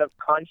some kind of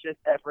conscious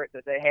effort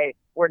to say, hey,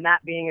 we're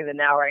not being in the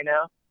now right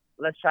now.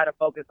 Let's try to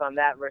focus on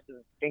that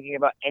versus thinking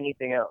about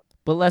anything else.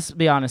 But let's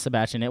be honest,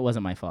 Sebastian, it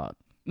wasn't my fault.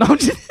 No, I'm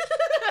just...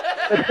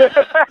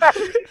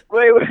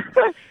 wait.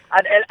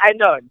 I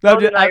know.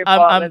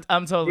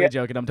 I'm totally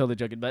joking. I'm totally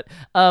joking. But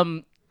yeah,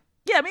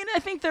 I mean, I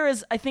think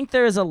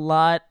there is a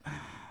lot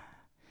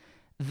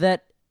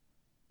that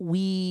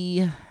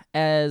we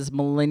as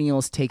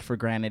millennials take for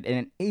granted,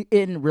 and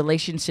in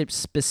relationships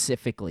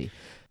specifically.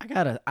 I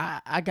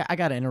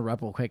gotta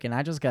interrupt real quick, and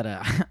I just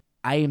gotta.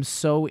 I am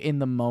so in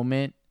the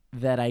moment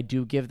that I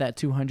do give that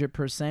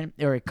 200%,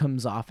 or it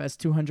comes off as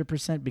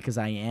 200% because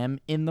I am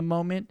in the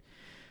moment,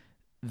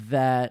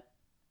 that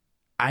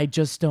I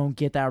just don't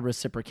get that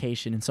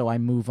reciprocation, and so I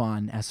move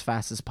on as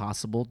fast as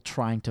possible,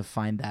 trying to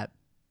find that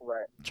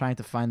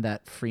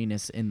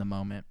freeness in the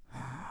moment.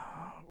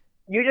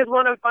 You just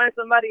want to find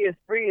somebody as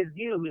free as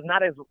you,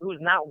 who's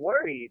not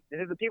worried.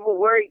 Because the people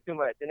worry too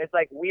much, and it's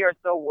like we are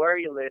so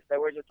worryless that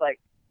we're just like,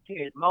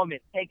 here's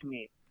moment, take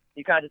me.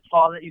 You kind of just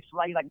fall, you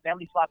like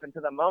belly flop into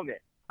the moment.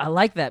 I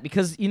like that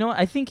because, you know,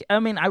 I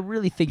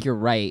really think you're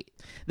right.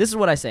 This is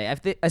what I say.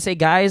 I say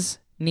guys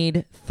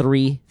need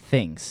 3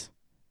 things.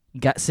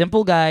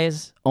 Simple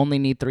guys only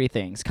need 3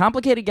 things.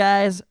 Complicated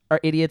guys are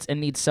idiots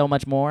and need so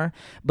much more,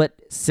 but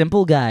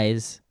simple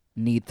guys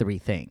need 3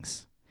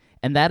 things.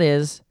 And that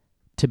is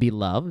to be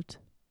loved,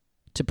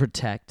 to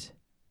protect,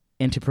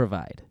 and to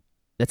provide.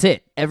 That's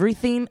it.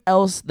 Everything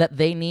else that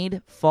they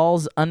need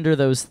falls under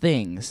those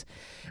things.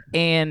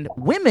 And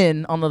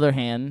women, on the other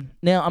hand,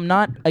 now I'm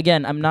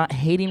not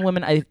hating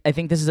women. I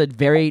think this is a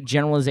very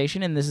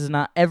generalization, and this is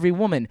not every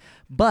woman.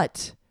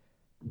 But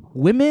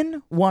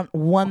women want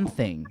one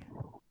thing.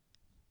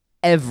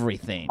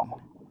 Everything.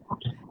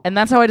 And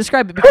that's how I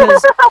describe it,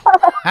 because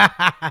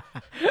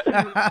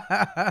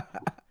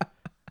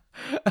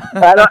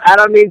I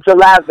don't mean to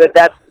laugh, but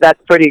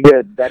that's pretty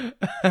good. That's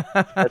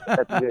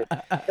good.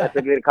 That's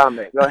a good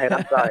comment. Go ahead.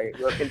 I'm sorry.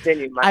 We'll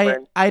continue, my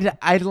friend.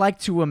 I'd like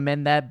to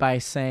amend that by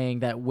saying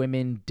that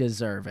women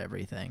deserve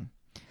everything.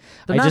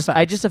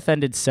 I just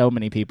offended so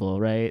many people,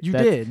 right? You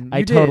did.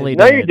 Totally did.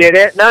 No, you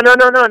didn't. No,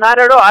 not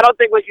at all. I don't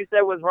think what you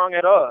said was wrong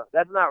at all.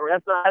 That's not.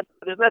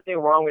 There's nothing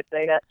wrong with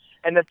saying that.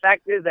 And the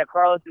fact is that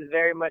Carlos is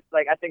very much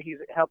like, I think he's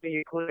helping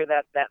you clear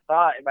that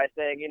thought by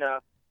saying, you know,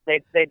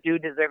 they do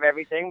deserve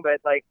everything, but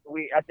like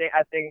I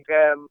think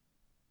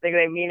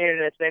they mean it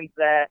in a sense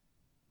that,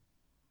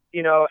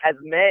 you know, as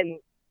men,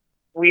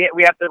 we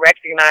have to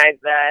recognize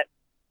that,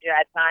 you know,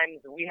 at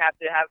times we have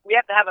to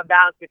have a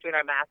balance between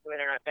our masculine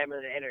and our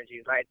feminine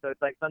energies, right? So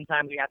it's like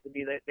sometimes we have to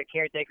be the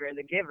caretaker and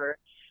the giver,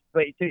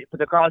 but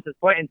to Carlos's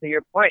point and to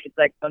your point, it's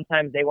like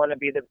sometimes they want to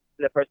be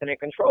the person in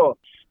control.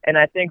 And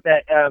I think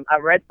that I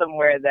read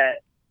somewhere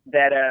that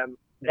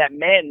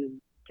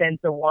men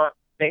tend to want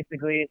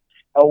basically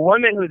a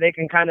woman who they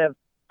can kind of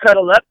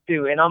cuddle up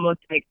to and almost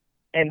take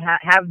and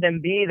have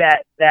them be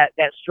that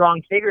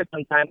strong figure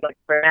sometimes. Like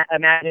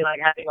imagine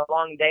like having a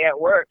long day at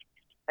work,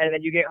 and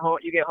then you get home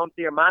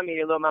to your mommy,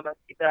 your little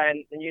mamacita,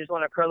 and you just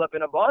want to curl up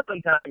in a ball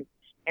sometimes.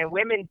 And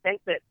women tend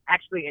to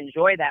actually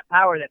enjoy that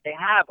power that they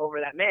have over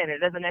that man. It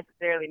doesn't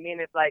necessarily mean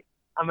it's like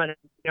I'm gonna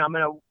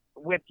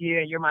whip you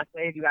and you're my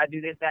slave. You gotta do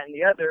this, that, and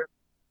the other.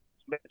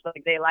 But it's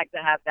like they like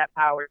to have that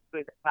power.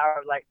 The power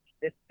of like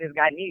this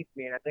guy needs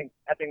me, and I think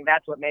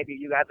that's what maybe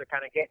you guys are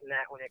kind of getting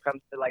at when it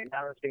comes to like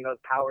balancing those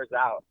powers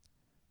out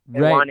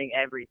and wanting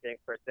everything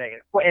per se.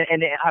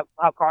 And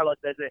how Carlos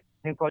says it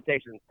in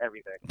quotations,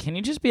 everything. Can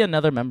you just be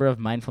another member of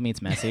Mindful Meets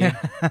Messy?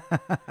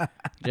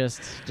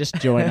 just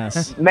join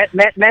us.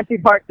 Messy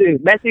part 2.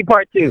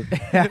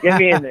 Get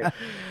me in there.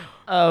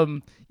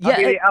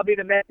 Yeah, I'll be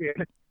the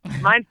Messi.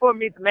 Mindful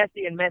meets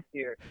messy and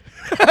messier.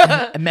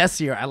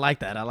 Messier. I like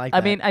that.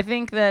 I mean, I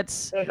think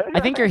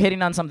you're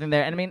hitting on something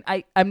there. And I mean,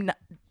 I'm not,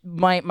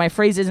 my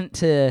phrase isn't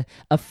to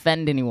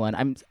offend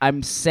anyone.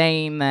 I'm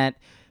saying that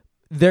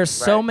there's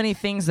so many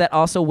things that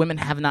also women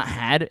have not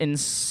had in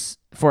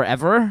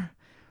forever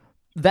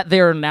that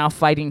they're now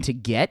fighting to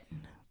get.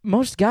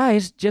 Most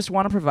guys just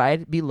want to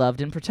provide, be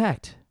loved, and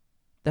protect.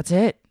 That's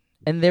it.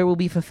 And they will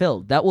be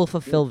fulfilled. That will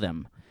fulfill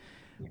them.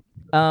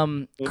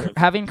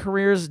 Having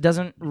careers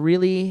doesn't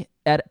really,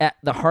 at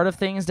the heart of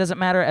things, doesn't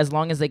matter as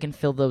long as they can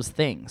fill those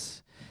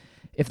things.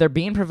 If they're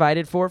being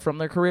provided for from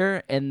their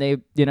career and they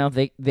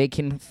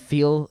can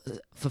feel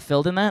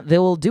fulfilled in that, they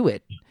will do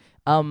it.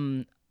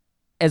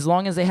 As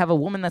long as they have a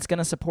woman that's going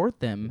to support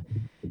them.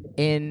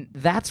 And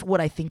that's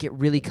what I think it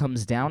really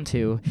comes down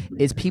to,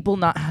 is people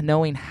not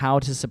knowing how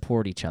to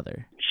support each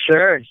other.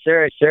 Sure.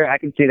 I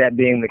can see that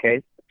being the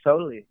case.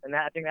 Totally. And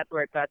I think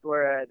that's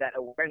where that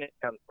awareness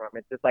comes from.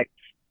 It's just like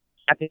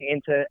tapping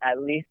into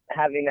at least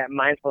having that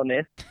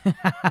mindfulness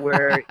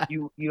where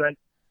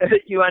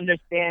you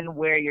understand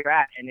where you're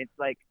at. And it's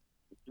like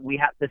we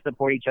have to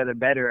support each other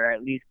better, or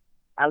at least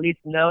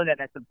know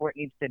that support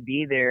needs to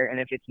be there. And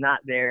if it's not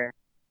there,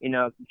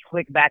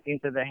 click back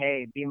into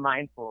hey, be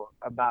mindful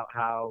about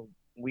how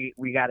we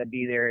got to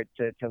be there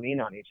to lean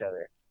on each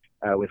other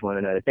with one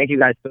another. Thank you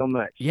guys so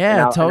much.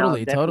 Yeah,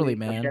 totally,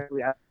 man.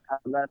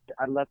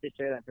 I'd love to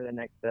share that for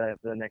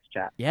the next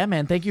chat. Yeah,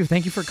 man. Thank you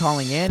for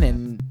calling in,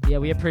 and yeah,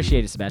 we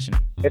appreciate it, Sebastian.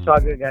 It's all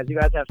good, guys. You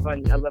guys have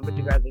fun. I love what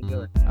you guys are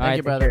doing. Thank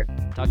you, brother.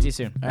 Talk to you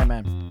soon. All right,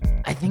 man.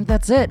 I think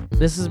that's it.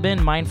 This has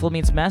been Mindful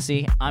Meets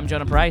Messy. I'm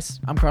Jonah Price.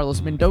 I'm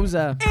Carlos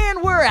Mendoza.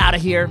 And we're out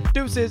of here.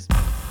 Deuces.